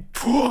breathing in.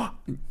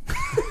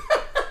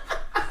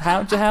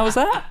 How was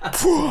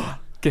that?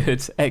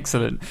 Good,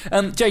 excellent.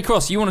 Jay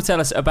Cross, you want to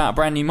tell us about a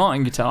brand new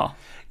Martin guitar?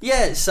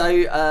 Yeah,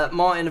 so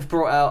Martin have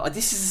brought out...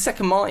 this is the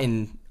second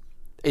Martin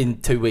in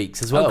 2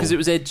 weeks as well. Because it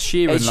was Ed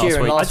Sheeran last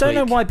week. I don't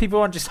know why people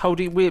aren't just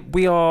holding...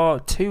 We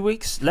are 2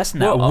 weeks, less than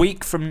that, a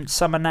week from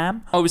Summer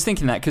NAMM. I was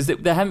thinking that because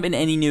there haven't been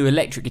any new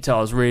electric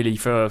guitars really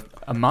for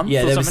a month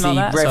or there something like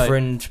that. was the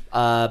Reverend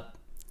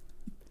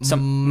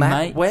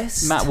Matt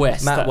West. Matt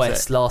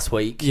West last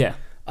week. Yeah.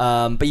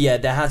 But yeah,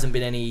 there hasn't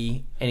been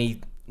any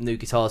new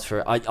guitars for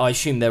it. I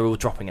assume they're all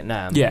dropping at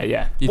NAMM.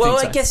 Yeah. Well,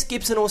 I guess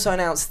Gibson also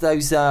announced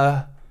those...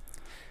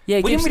 we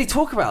didn't really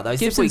talk about those.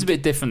 Gibson's a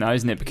bit different though,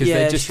 isn't it? Because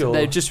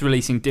they're just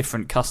releasing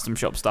different custom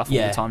shop stuff all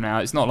the time now.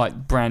 It's not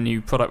like brand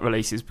new product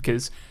releases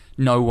because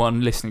no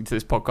one listening to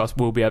this podcast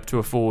will be able to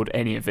afford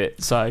any of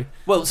it. So,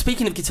 well,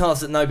 speaking of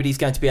guitars that nobody's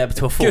going to be able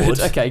to afford, good.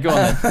 Okay, go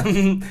on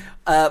then.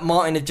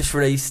 Martin had just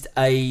released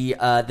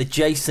the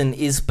Jason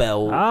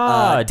Isbell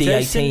D18.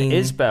 Jason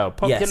Isbell,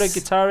 popular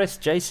guitarist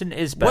Jason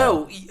Isbell.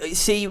 Well,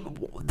 see,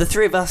 the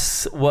three of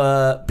us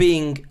were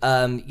being,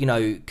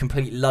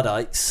 complete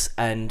Luddites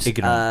and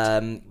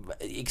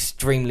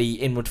extremely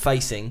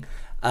inward-facing.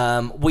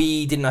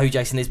 We didn't know who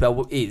Jason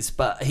Isbell is,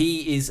 but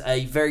he is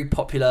a very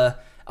popular...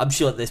 I'm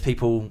sure that there's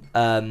people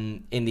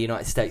in the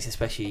United States,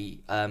 especially,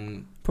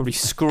 probably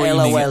screaming,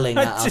 LOLing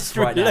at us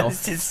right now.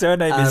 His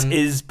surname is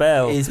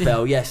Isbell.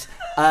 Isbell, yes.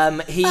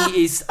 He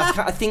is,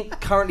 I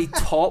think, currently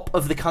top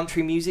of the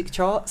country music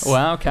charts.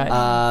 Wow, okay.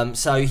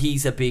 So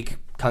he's a big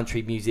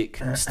country music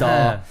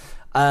star.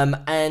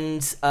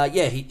 It's a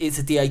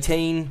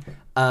D18.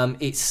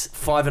 It's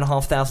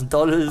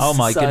 $5,500. Oh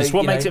my goodness!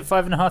 What makes it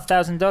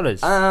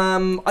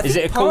 $5,500? Is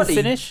it a cool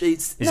finish?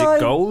 Is it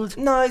gold?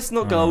 No, it's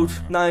not gold.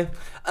 No.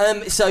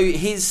 So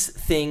his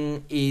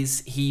thing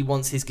is he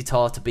wants his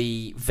guitar to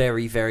be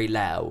very, very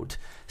loud.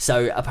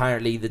 So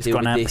apparently the deal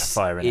with this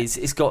is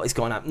it's got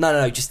an amp.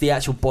 No, just the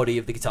actual body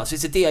of the guitar. So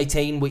it's a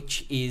D18,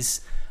 which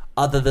is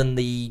other than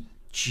the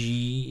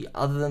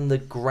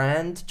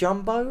Grand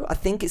Jumbo, I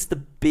think it's the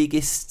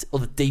biggest or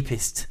the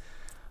deepest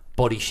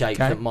body shape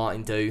that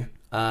Martin do.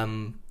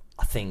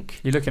 I think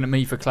you're looking at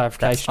me for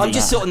clarification. I'm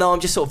just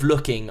sort of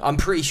looking. I'm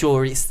pretty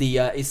sure it's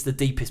the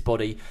deepest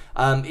body.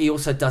 He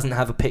also doesn't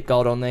have a pick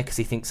guard on there because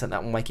he thinks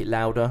that will make it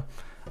louder.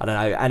 I don't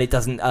know, and it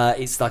doesn't.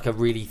 It's like a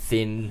really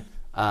thin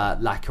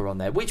lacquer on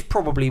there, which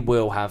probably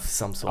will have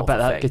some sort of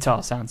effect. I bet that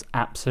guitar sounds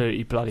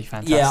absolutely bloody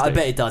fantastic. Yeah, I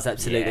bet it does,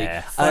 absolutely.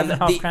 Yeah,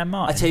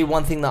 $5,500 I tell you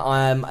one thing that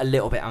I am a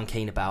little bit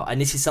unkeen about, and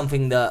this is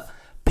something that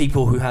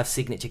people who have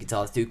signature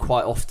guitars do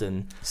quite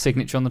often.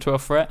 Signature on the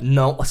 12th fret?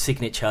 Not a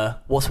signature.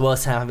 What's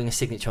worse than having a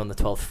signature on the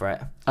 12th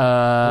fret?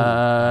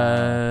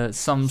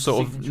 Some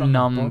sort of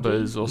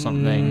numbers or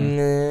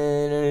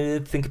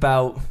something. Think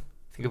about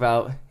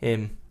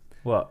him.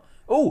 What?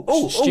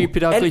 Oh,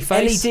 stupid ugly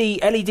face.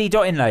 LED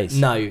dot inlays.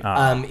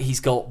 No, he's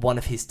got one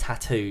of his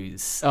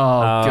tattoos. Oh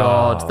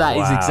God, that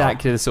is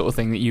exactly the sort of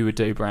thing that you would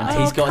do, Brand.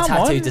 He's got a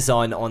tattoo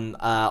design on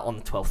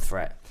the 12th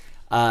fret.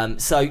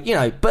 But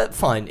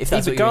fine if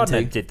that's Eva what you're Gardner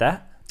into. did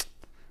that.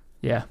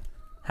 Yeah,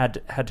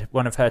 had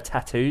one of her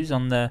tattoos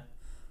on the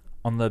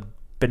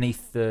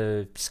beneath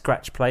the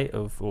scratch plate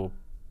or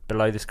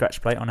below the scratch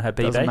plate on her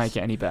B-Bass. Doesn't make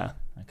it any better.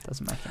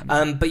 Doesn't make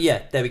any But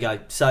yeah, there we go.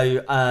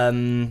 So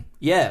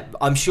yeah,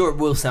 I'm sure it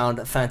will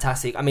sound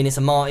fantastic. I mean, it's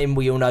a Martin.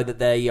 We all know that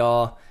they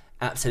are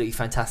absolutely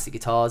fantastic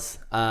guitars.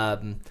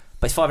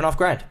 But it's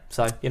 $5,500,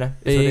 so you know,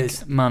 it's what it is.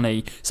 Big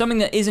money. Something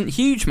that isn't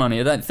huge money,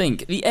 I don't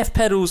think. The F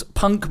Pedals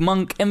Punk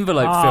Monk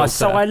envelope filter.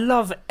 So I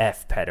love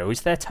F pedals.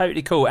 They're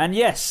totally cool. And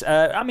yes,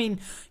 I mean,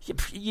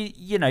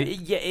 you know,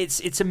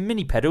 it's a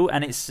mini pedal,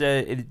 and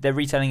they're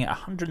retailing at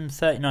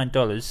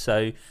 $139.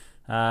 So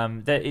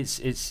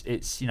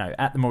it's you know,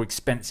 at the more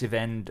expensive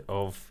end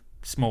of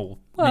small.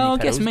 Well, mini I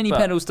guess pedals, mini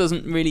pedals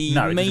doesn't really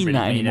mean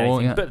that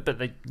anymore. Yeah. But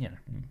they, you know,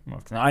 more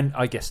often,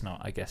 I guess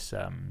not. I guess.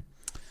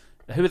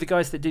 Who are the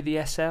guys that do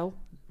the SL?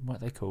 What are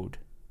they called?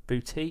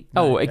 Boutique?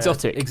 No,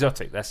 Exotic.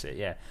 Exotic, that's it,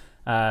 yeah.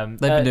 They've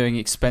been doing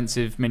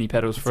expensive mini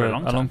pedals for a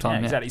long time.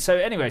 Yeah, exactly. So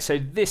anyway,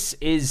 this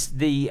is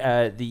the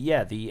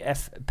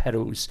F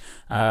Pedals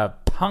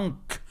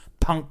Punk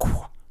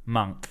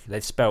Monk.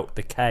 They've spelt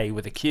the K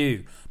with a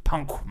Q.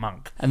 Punk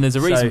Monk. And there's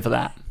a reason for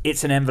that.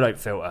 It's an envelope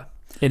filter.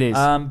 It is.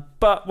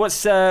 But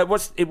what's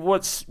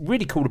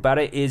really cool about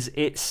it is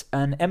it's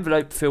an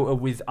envelope filter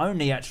with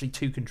only actually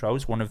two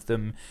controls. One of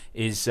them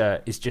is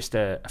just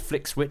a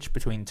flick switch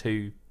between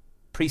two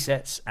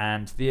presets,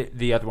 and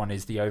the other one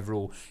is the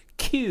overall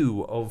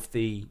cue of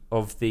the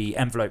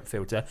envelope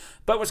filter.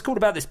 But what's cool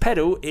about this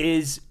pedal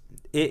is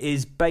it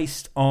is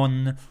based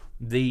on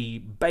the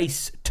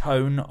bass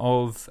tone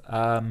of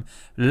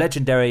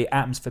legendary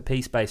Atoms for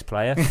Peace bass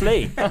player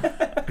Flea.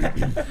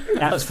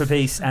 Atoms for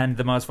Peace and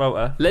the Mars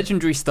Volta.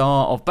 Legendary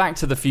star of Back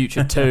to the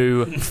Future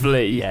 2,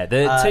 Flea. Yeah,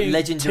 the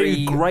legendary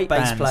two great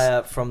bass bands.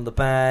 player from the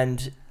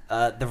band,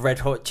 the Red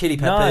Hot Chili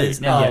Peppers.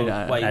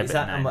 No, wait, no, is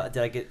that? no.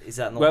 Did I get? Is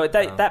that not? Well,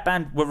 that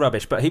band were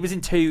rubbish, but he was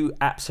in two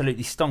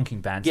absolutely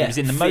stonking bands. Yeah, he was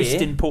in the Fear.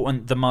 most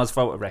important, the Mars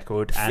Volta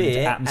record, and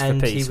Fear, Atoms and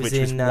for he Peace, was which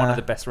was in, one of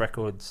the best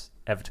records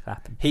ever to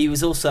happen. He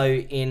was also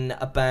in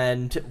a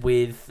band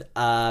with.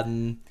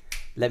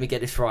 Let me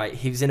get this right.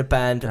 He was in a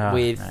band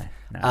with.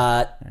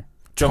 No.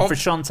 John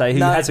Frusciante, who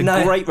has a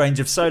great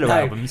range of solo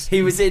albums.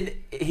 He was in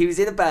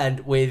a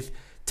band with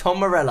Tom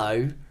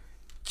Morello,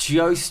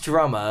 Joe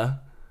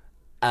Strummer,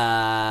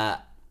 and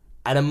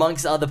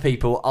amongst other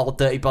people, Old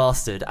Dirty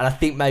Bastard, and I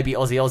think maybe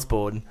Ozzy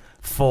Osbourne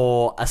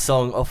for a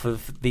song off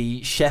of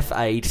the Chef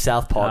Aid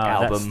South Park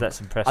album.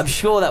 That's impressive. I'm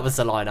sure that was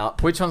the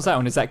lineup. Which one's that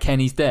one? Is that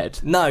Kenny's Dead?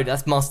 No,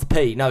 that's Master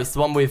P. No, it's the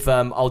one with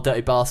Old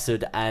Dirty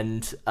Bastard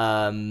and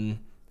Ozzy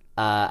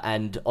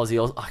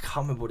Osbourne. I can't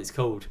remember what it's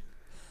called.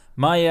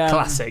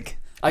 Classic.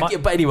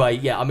 But anyway,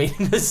 yeah, I mean,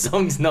 the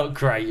song's not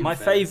great. My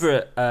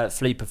favourite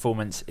Flea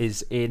performance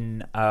is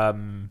in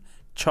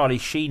Charlie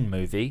Sheen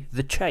movie,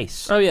 The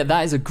Chase. Oh yeah,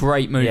 that is a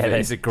great movie. Yeah, that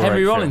is a great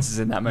Henry film. Rollins is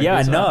in that movie. Yeah, I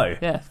as well. know.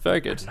 Yeah,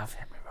 very good. I love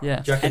Henry Rollins. Yeah.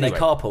 Do you reckon they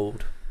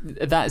carpooled?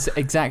 That's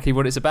exactly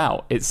what it's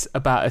about. It's a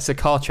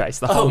car chase.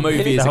 The whole movie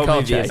really? is The a whole car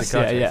movie is chase. a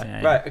car chase, Yeah.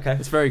 yeah. Right, okay.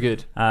 It's very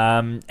good.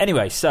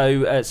 Anyway, so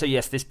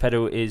yes, this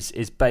pedal is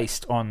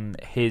based on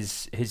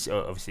his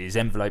obviously his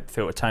envelope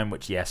filter tone,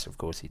 which yes, of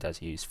course, he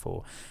does use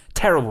for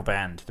terrible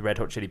band, the Red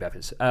Hot Chili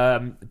Peppers.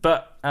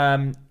 But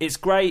it's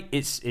great.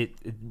 It's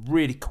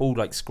really cool,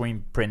 like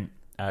screen print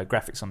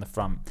graphics on the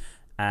front,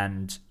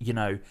 and you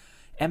know,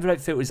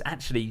 envelope filters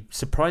actually,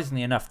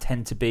 surprisingly enough,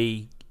 tend to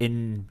be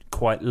in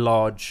quite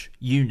large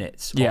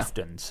units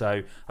often.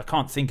 So I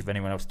can't think of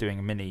anyone else doing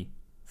a mini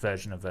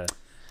version of a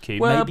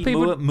cube. Well, Maybe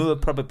Moore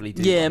probably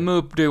do. Yeah, one.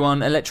 Moore do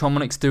one.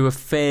 Electromonics do a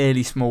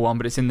fairly small one,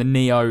 but it's in the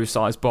Neo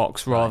size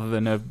box rather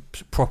than a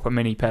proper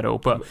mini pedal.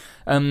 But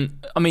I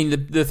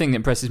mean, the thing that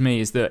impresses me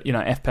is that, you know,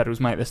 F pedals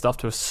make their stuff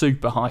to a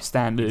super high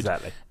standard.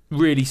 Exactly.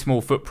 Really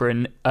small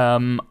footprint.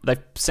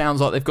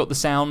 Sounds like they've got the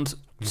sound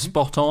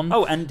spot on.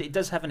 Oh, and it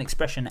does have an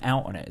expression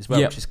out on it as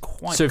well, which is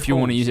quite So if you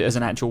cool. want to use it as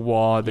an actual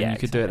wah, then you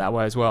could do it that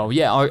way as well.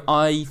 Yeah,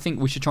 I think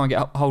we should try and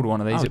get hold of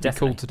one of these. It'd be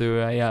cool to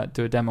do a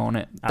demo on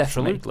it.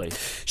 Absolutely.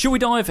 Definitely. Should we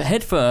dive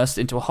headfirst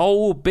into a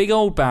whole big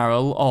old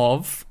barrel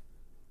of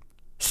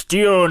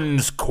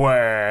Styon's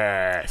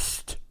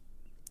Quest?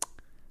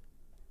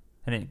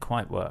 That didn't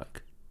quite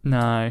work.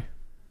 No.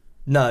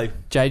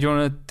 Jay, do you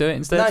want to do it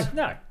instead?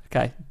 No.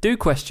 Okay. Do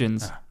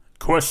questions.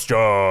 Question.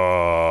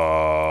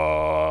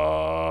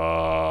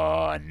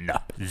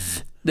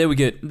 There we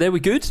go. There we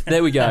go.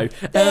 There we go.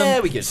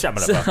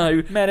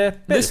 So,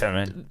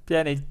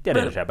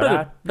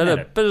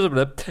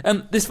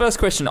 this first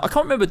question, I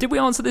can't remember, did we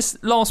answer this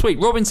last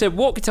week? Robin said,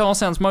 what guitar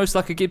sounds most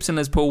like a Gibson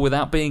Les Paul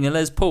without being a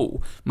Les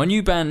Paul? My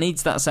new band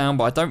needs that sound,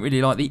 but I don't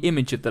really like the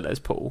image of the Les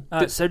Paul.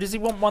 So does he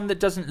want one that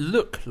doesn't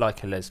look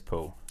like a Les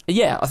Paul?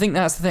 Yeah, I think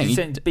that's the thing. He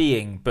said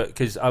being, but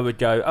because I would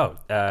go,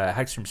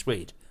 Hagstrom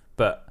Swede,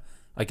 but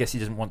I guess he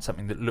doesn't want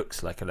something that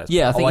looks like a Les Paul.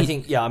 Yeah,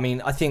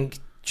 I think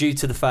due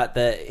to the fact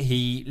that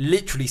he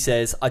literally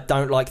says, I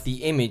don't like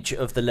the image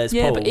of the Les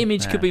Paul. Yeah, but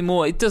image could be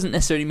more, it doesn't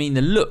necessarily mean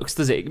the looks,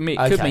 does it? It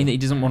could mean that he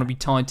doesn't want to be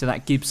tied to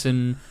that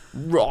Gibson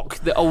rock,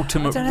 the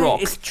ultimate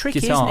rock It's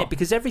tricky, guitar. isn't it?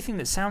 Because everything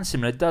that sounds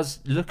similar does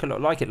look a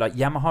lot like it, like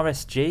Yamaha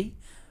SG.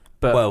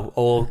 But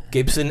or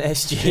Gibson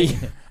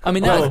SG. I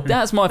mean,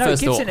 that's my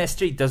first Gibson thought.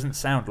 SG doesn't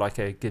sound like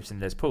a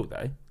Gibson Les Paul,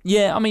 though.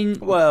 Yeah, I mean...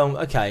 Well,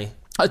 okay.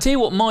 I'll tell you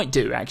what might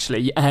do,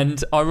 actually,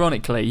 and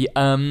ironically,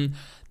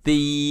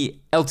 the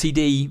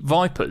LTD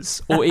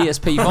Vipers or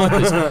ESP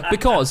Vipers,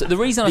 because the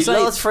reason I say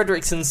Lars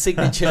Frederiksen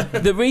signature.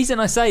 The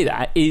reason I say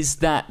that is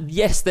that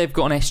yes, they've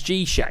got an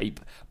SG shape,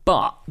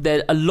 but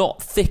they're a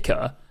lot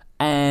thicker,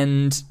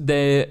 and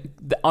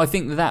I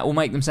think that will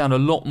make them sound a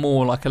lot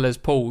more like a Les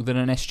Paul than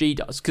an SG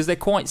does, because they're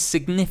quite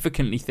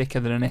significantly thicker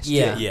than an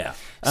SG. Yeah.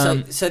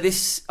 So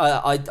this,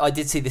 I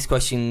did see this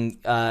question.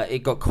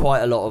 It got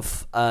quite a lot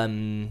of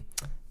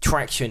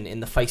traction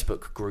in the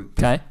Facebook group.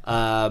 Okay.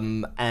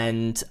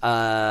 And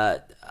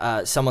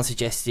someone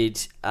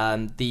suggested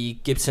the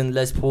Gibson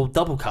Les Paul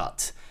double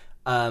cut,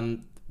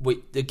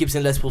 with the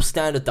Gibson Les Paul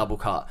standard double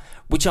cut,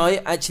 which I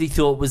actually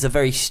thought was a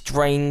very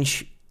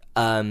strange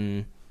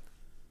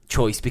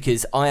choice,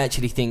 because I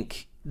actually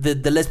think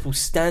the Les Paul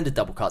standard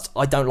double cuts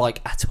I don't like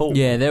at all.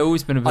 Yeah, they've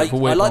always been a bit of a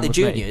weird I like one the with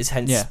juniors, me.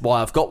 hence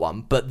why I've got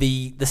one. But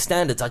the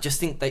standards, I just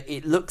think that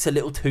it looks a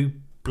little too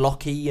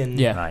blocky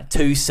and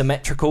too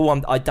symmetrical.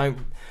 I don't.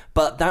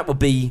 But that would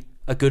be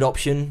a good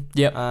option.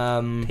 Yep.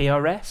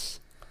 PRS?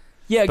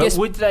 Yeah, I guess.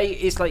 Would they...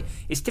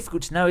 It's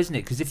difficult to know, isn't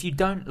it? Because if you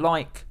don't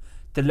like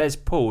the Les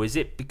Paul, is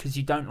it because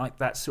you don't like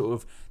that sort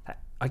of...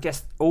 I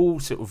guess all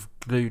sort of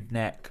glued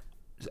neck,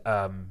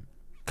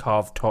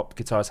 carved top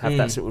guitars have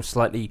that sort of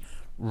slightly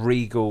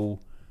regal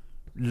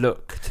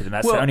look to them.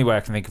 That's the only way I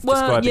can think of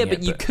describing it.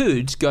 But you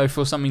could go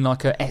for something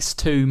like a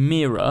S2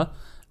 Mira,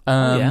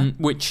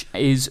 which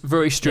is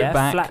very stripped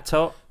back. Flat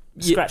top.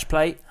 Scratch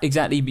plate.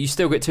 Exactly, but you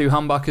still get two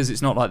humbuckers.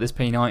 It's not like there's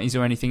P90s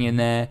or anything in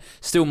there.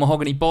 Still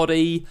mahogany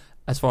body,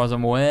 as far as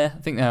I'm aware. I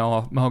think they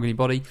are mahogany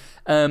body.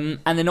 And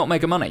they're not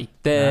mega money.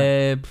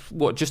 They're,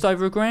 just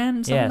over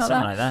 $1,000? Something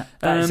like that.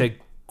 That is a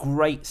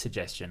great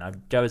suggestion.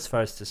 I'd go as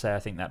far as to say I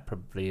think that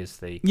probably is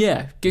the...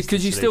 Yeah,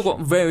 because you've still got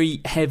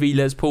very heavy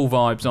Les Paul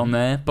vibes on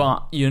there,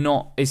 but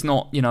it's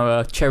not,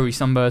 a cherry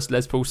sunburst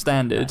Les Paul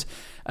standard.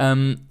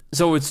 No.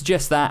 So I would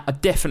suggest that. I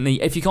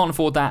definitely, if you can't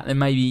afford that, then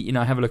maybe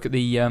have a look at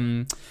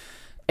the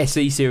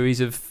SE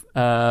series of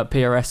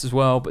PRS as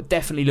well. But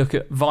definitely look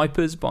at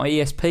Vipers by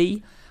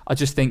ESP. I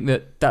just think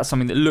that that's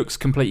something that looks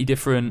completely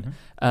different,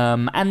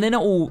 and they're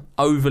not all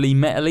overly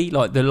metally.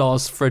 Like the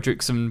Lars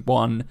Frederiksen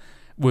one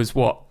was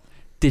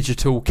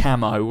digital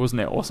camo,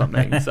 wasn't it, or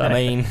something? So, I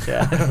mean,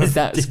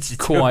 that's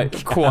quite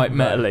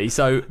metally.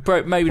 So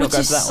maybe not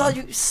go for that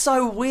one.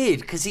 So weird,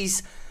 because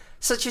he's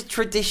such a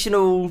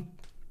traditional.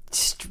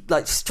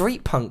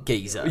 Street punk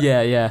geezer.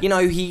 Yeah.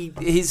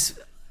 His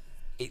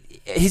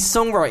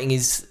songwriting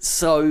is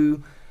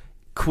so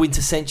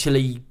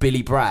quintessentially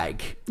Billy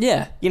Bragg.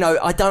 Yeah.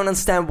 I don't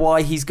understand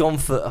why he's gone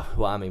for...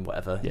 Well, I mean,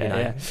 whatever.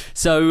 Yeah.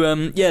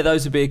 So,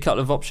 those would be a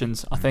couple of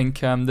options. I think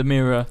the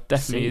Mira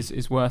definitely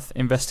is worth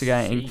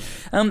investigating.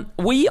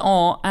 We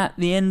are at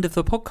the end of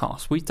the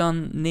podcast. We've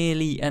done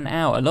nearly an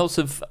hour. Lots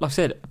of, like I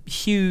said,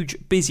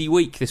 huge, busy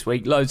week this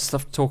week. Loads of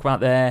stuff to talk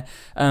about there.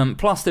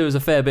 Plus, there was a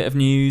fair bit of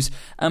news.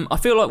 I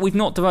feel like we've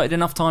not devoted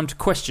enough time to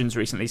questions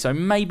recently, so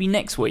maybe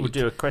next week... We'll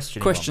do a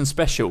question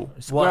special.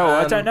 Well,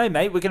 I don't know,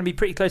 mate. We're going to be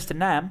pretty close to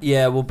NAMM.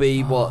 Yeah, we'll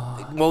be Well,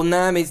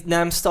 NAMM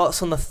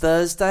starts on the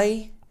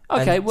Thursday.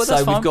 Okay, well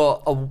that's fine.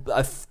 So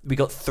we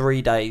got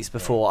 3 days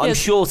before. I'm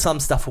sure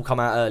some stuff will come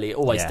out early. It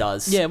always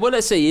does. Yeah, well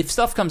let's see if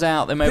stuff comes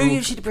out. Then maybe who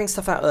usually brings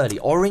stuff out early?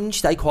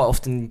 Orange. They quite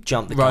often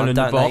jump the gun,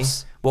 don't they?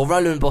 Well,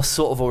 Roland and Boss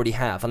sort of already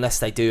have, unless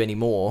they do any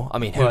more. I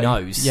mean, who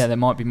knows? Yeah, there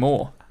might be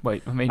more.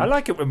 Wait, I mean, I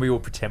like it when we all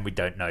pretend we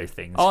don't know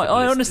things.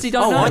 I honestly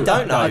don't know. I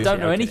don't know. I don't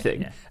know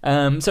anything.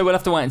 Yeah. So we'll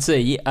have to wait and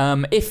see.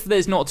 If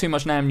there's not too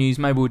much NAMM news,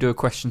 maybe we'll do a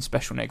question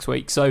special next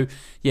week. So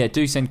yeah,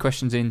 do send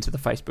questions into the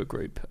Facebook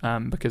group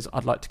because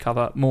I'd like to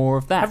cover more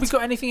of that. Have we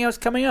got anything else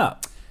coming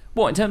up?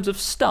 What, in terms of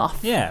stuff?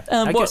 Yeah,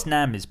 I guess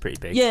NAMM is pretty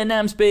big. Yeah,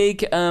 NAMM's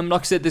big.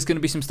 Like I said, there's going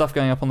to be some stuff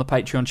going up on the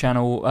Patreon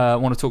channel. I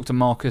want to talk to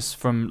Marcus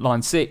from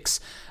Line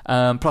 6.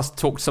 Plus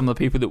talk to some of the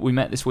people that we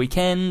met this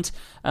weekend.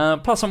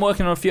 Plus I'm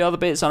working on a few other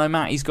bits. I know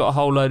Matty's got a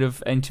whole load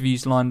of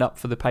interviews lined up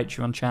for the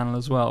Patreon channel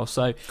as well.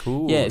 So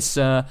cool. Yeah, it's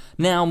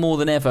now more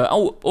than ever.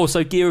 Oh,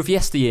 also Gear of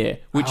Yesteryear,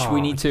 which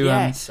we need to...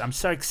 yes, I'm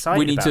so excited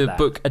we need about to that.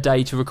 book a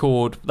day to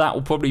record. That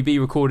will probably be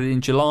recorded in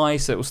July,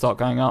 so it will start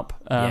going up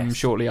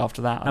shortly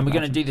after that. And we're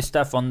going to do the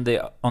stuff on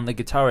the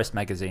Guitarist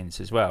magazines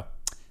as well.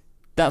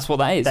 That's what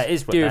that is. That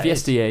is what Gear that of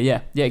Yesteryear,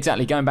 is. Yeah,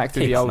 exactly. Going back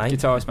through the old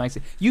Guitarist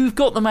magazine. You've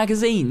got the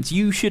magazines.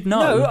 You should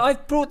know. No,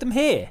 I've brought them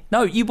here.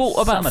 No, you bought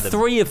about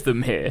 3 of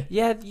them here.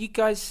 Yeah, you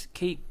guys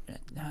keep...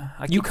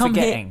 I keep you come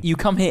forgetting. You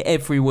come here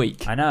every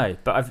week. I know,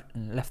 but I've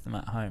left them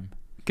at home.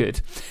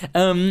 Good.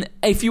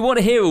 If you want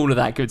to hear all of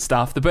that good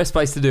stuff, the best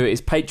place to do it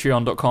is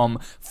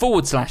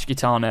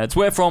patreon.com/Guitar Nerds,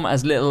 where from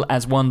as little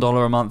as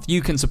 $1 a month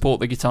you can support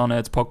the Guitar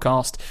Nerds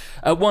podcast.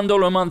 At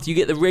 $1 a month you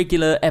get the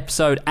regular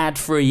episode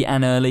ad-free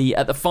and early.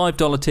 At the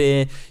 $5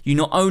 tier you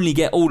not only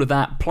get all of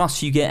that,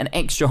 plus you get an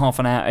extra half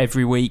an hour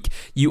every week.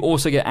 You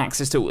also get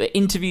access to all the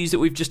interviews that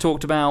we've just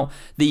talked about,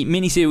 the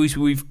mini-series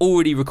we've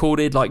already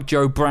recorded, like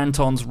Joe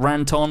Branton's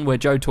Rant On, where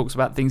Joe talks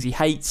about things he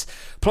hates,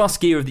 plus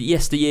Gear of the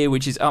Yesteryear,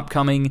 which is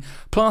upcoming,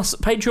 plus Plus,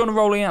 Patreon are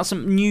rolling out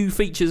some new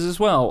features as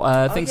well. We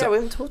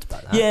haven't talked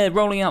about that. Yeah,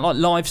 rolling out like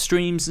live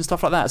streams and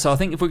stuff like that. So I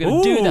think if we're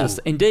going to do that,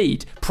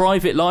 indeed,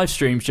 private live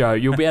streams, Joe,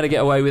 you'll be able to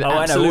get away with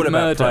absolute I know all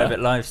murder. about private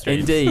live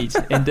streams. Indeed.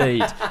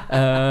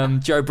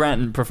 Joe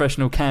Branton,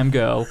 professional cam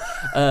girl.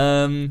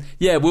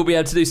 We'll be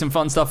able to do some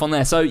fun stuff on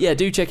there. So yeah,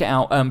 do check it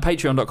out.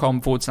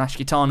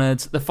 Patreon.com/Guitar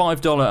Nerds. The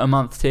 $5 a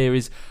month tier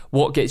is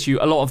what gets you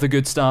a lot of the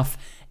good stuff.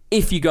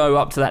 If you go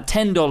up to that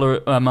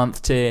 $10 a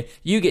month tier,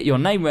 you get your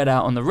name read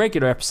out on the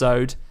regular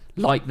episode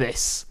like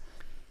this.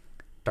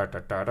 Derek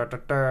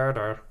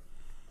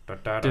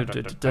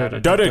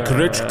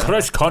Rich,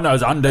 Chris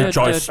Connors, Andy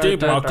Joyce,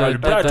 Steve Michael,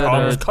 Brett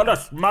Holmes, Connor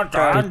Smarter,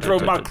 Andrew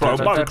Macro,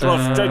 Mark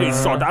Ross, J.D.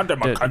 Sod, Andy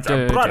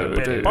McCann, Brad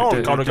Pitt,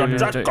 Paul Corrigan,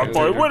 Jack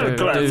Conboy, Will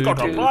Clare,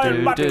 Scott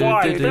O'Brien, Matt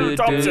White, Bill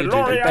Thompson,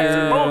 Laurie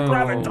Evans, Paul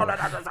Gravin,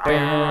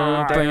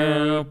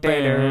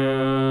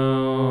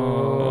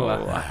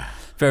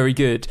 Very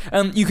good.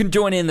 You can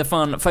join in the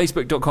fun.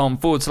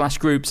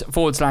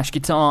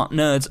 Facebook.com/groups/Guitar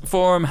Nerds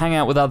forum. Hang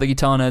out with other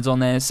guitar nerds on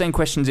there. Send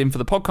questions in for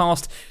the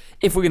podcast.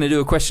 If we're going to do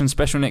a question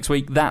special next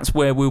week, that's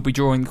where we'll be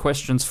drawing the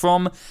questions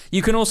from.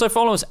 You can also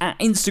follow us at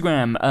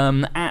Instagram,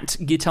 at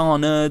Guitar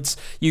Nerds.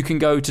 You can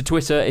go to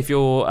Twitter if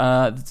you're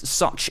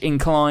such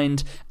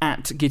inclined,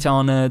 at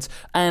Guitar Nerds.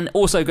 And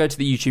also go to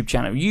the YouTube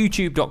channel,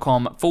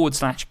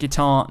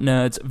 youtube.com/Guitar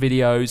Nerds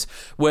videos,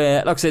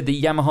 where, like I said,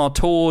 the Yamaha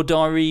Tour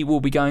Diary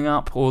will be going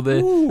up, or the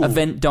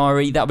event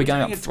diary. That'll be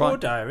going up. Tour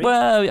diary?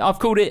 Well, I've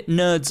called it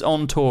Nerds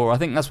on Tour. I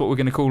think that's what we're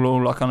going to call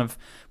all our kind of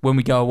when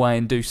we go away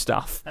and do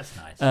stuff. That's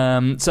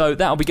nice. So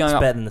that'll be going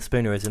up. It's better than the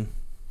Spoonerism.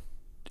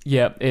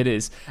 Yeah, it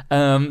is.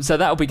 So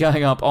that'll be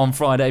going up on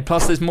Friday.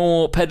 Plus, there's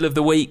more Pedal of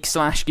the Week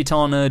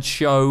 /Guitar Nerd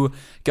show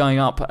going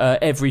up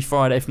every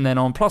Friday from then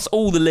on. Plus,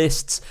 all the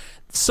lists.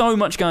 So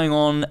much going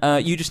on.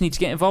 You just need to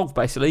get involved,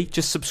 basically.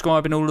 Just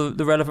subscribe in all of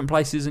the relevant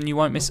places and you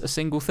won't miss a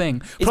single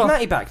thing. Is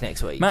Matty back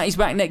next week? Matty's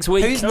back next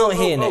week. Who's not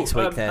here next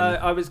week, then?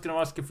 I was going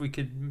to ask if we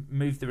could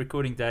move the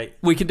recording date.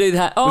 We can do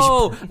that.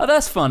 Oh,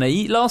 that's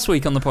funny. Last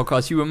week on the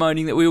podcast, you were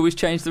moaning that we always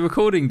change the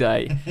recording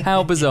date.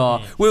 How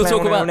bizarre. We'll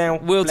talk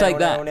about... We'll take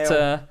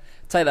that...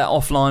 Take that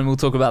offline. We'll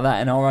talk about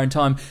that in our own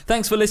time.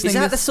 Thanks for listening. Is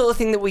that the sort of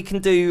thing that we can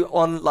do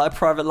on like a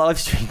private live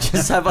stream?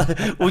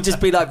 We'll just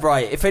be like,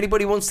 right, if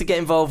anybody wants to get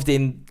involved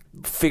in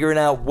figuring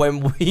out when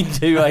we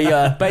do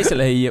a...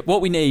 Basically,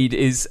 what we need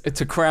is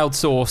to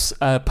crowdsource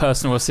a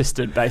personal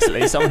assistant,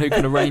 basically. Someone who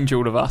can arrange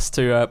all of us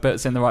to put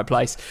us in the right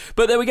place.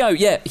 But there we go.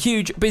 Yeah,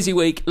 huge, busy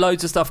week.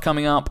 Loads of stuff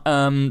coming up.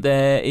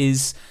 There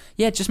is...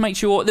 Yeah, just make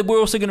sure that we're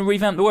also going to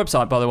revamp the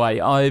website, by the way.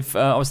 I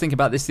was thinking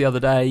about this the other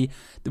day.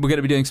 We're going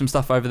to be doing some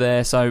stuff over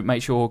there, so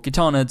make sure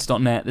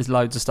guitarnerds.net. There's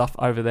loads of stuff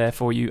over there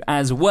for you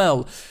as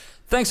well.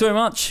 Thanks very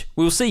much.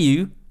 We'll see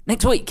you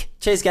next week.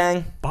 Cheers,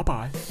 gang.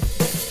 Bye-bye.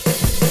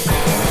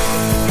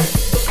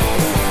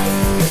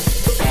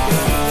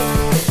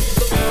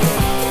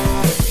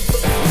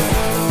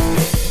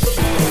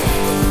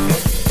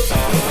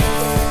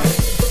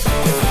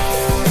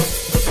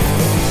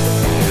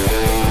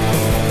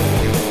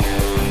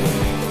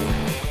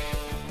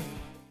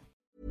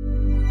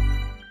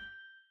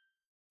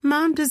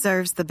 Mom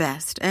deserves the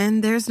best,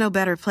 and there's no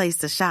better place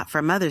to shop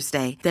for Mother's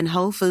Day than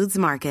Whole Foods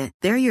Market.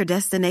 They're your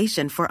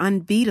destination for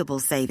unbeatable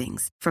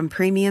savings, from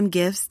premium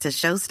gifts to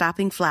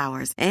show-stopping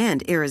flowers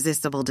and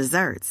irresistible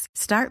desserts.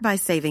 Start by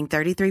saving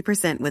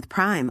 33% with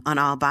Prime on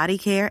all body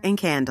care and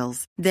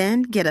candles.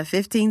 Then get a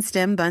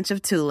 15-stem bunch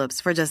of tulips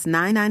for just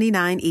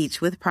 $9.99 each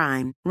with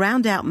Prime.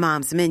 Round out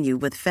Mom's menu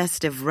with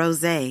festive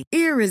rosé,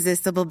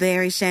 irresistible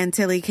berry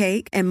chantilly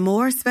cake, and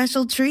more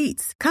special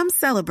treats. Come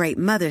celebrate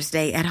Mother's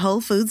Day at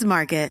Whole Foods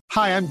Market.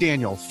 Hi, I'm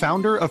Daniel,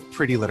 founder of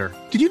Pretty Litter.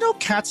 Did you know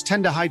cats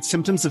tend to hide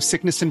symptoms of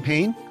sickness and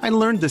pain? I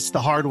learned this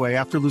the hard way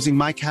after losing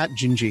my cat,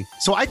 Gingy.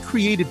 So I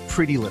created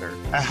Pretty Litter,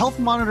 a health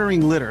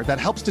monitoring litter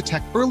that helps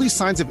detect early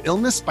signs of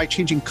illness by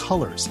changing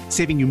colors,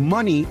 saving you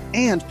money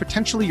and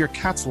potentially your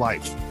cat's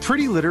life.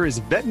 Pretty Litter is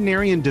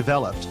veterinarian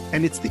developed,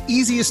 and it's the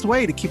easiest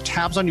way to keep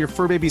tabs on your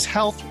fur baby's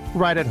health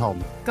right at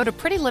home. Go to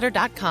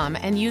prettylitter.com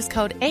and use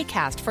code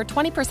ACAST for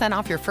 20%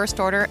 off your first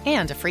order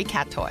and a free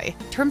cat toy.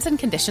 Terms and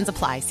conditions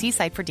apply. See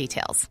site for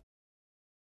details.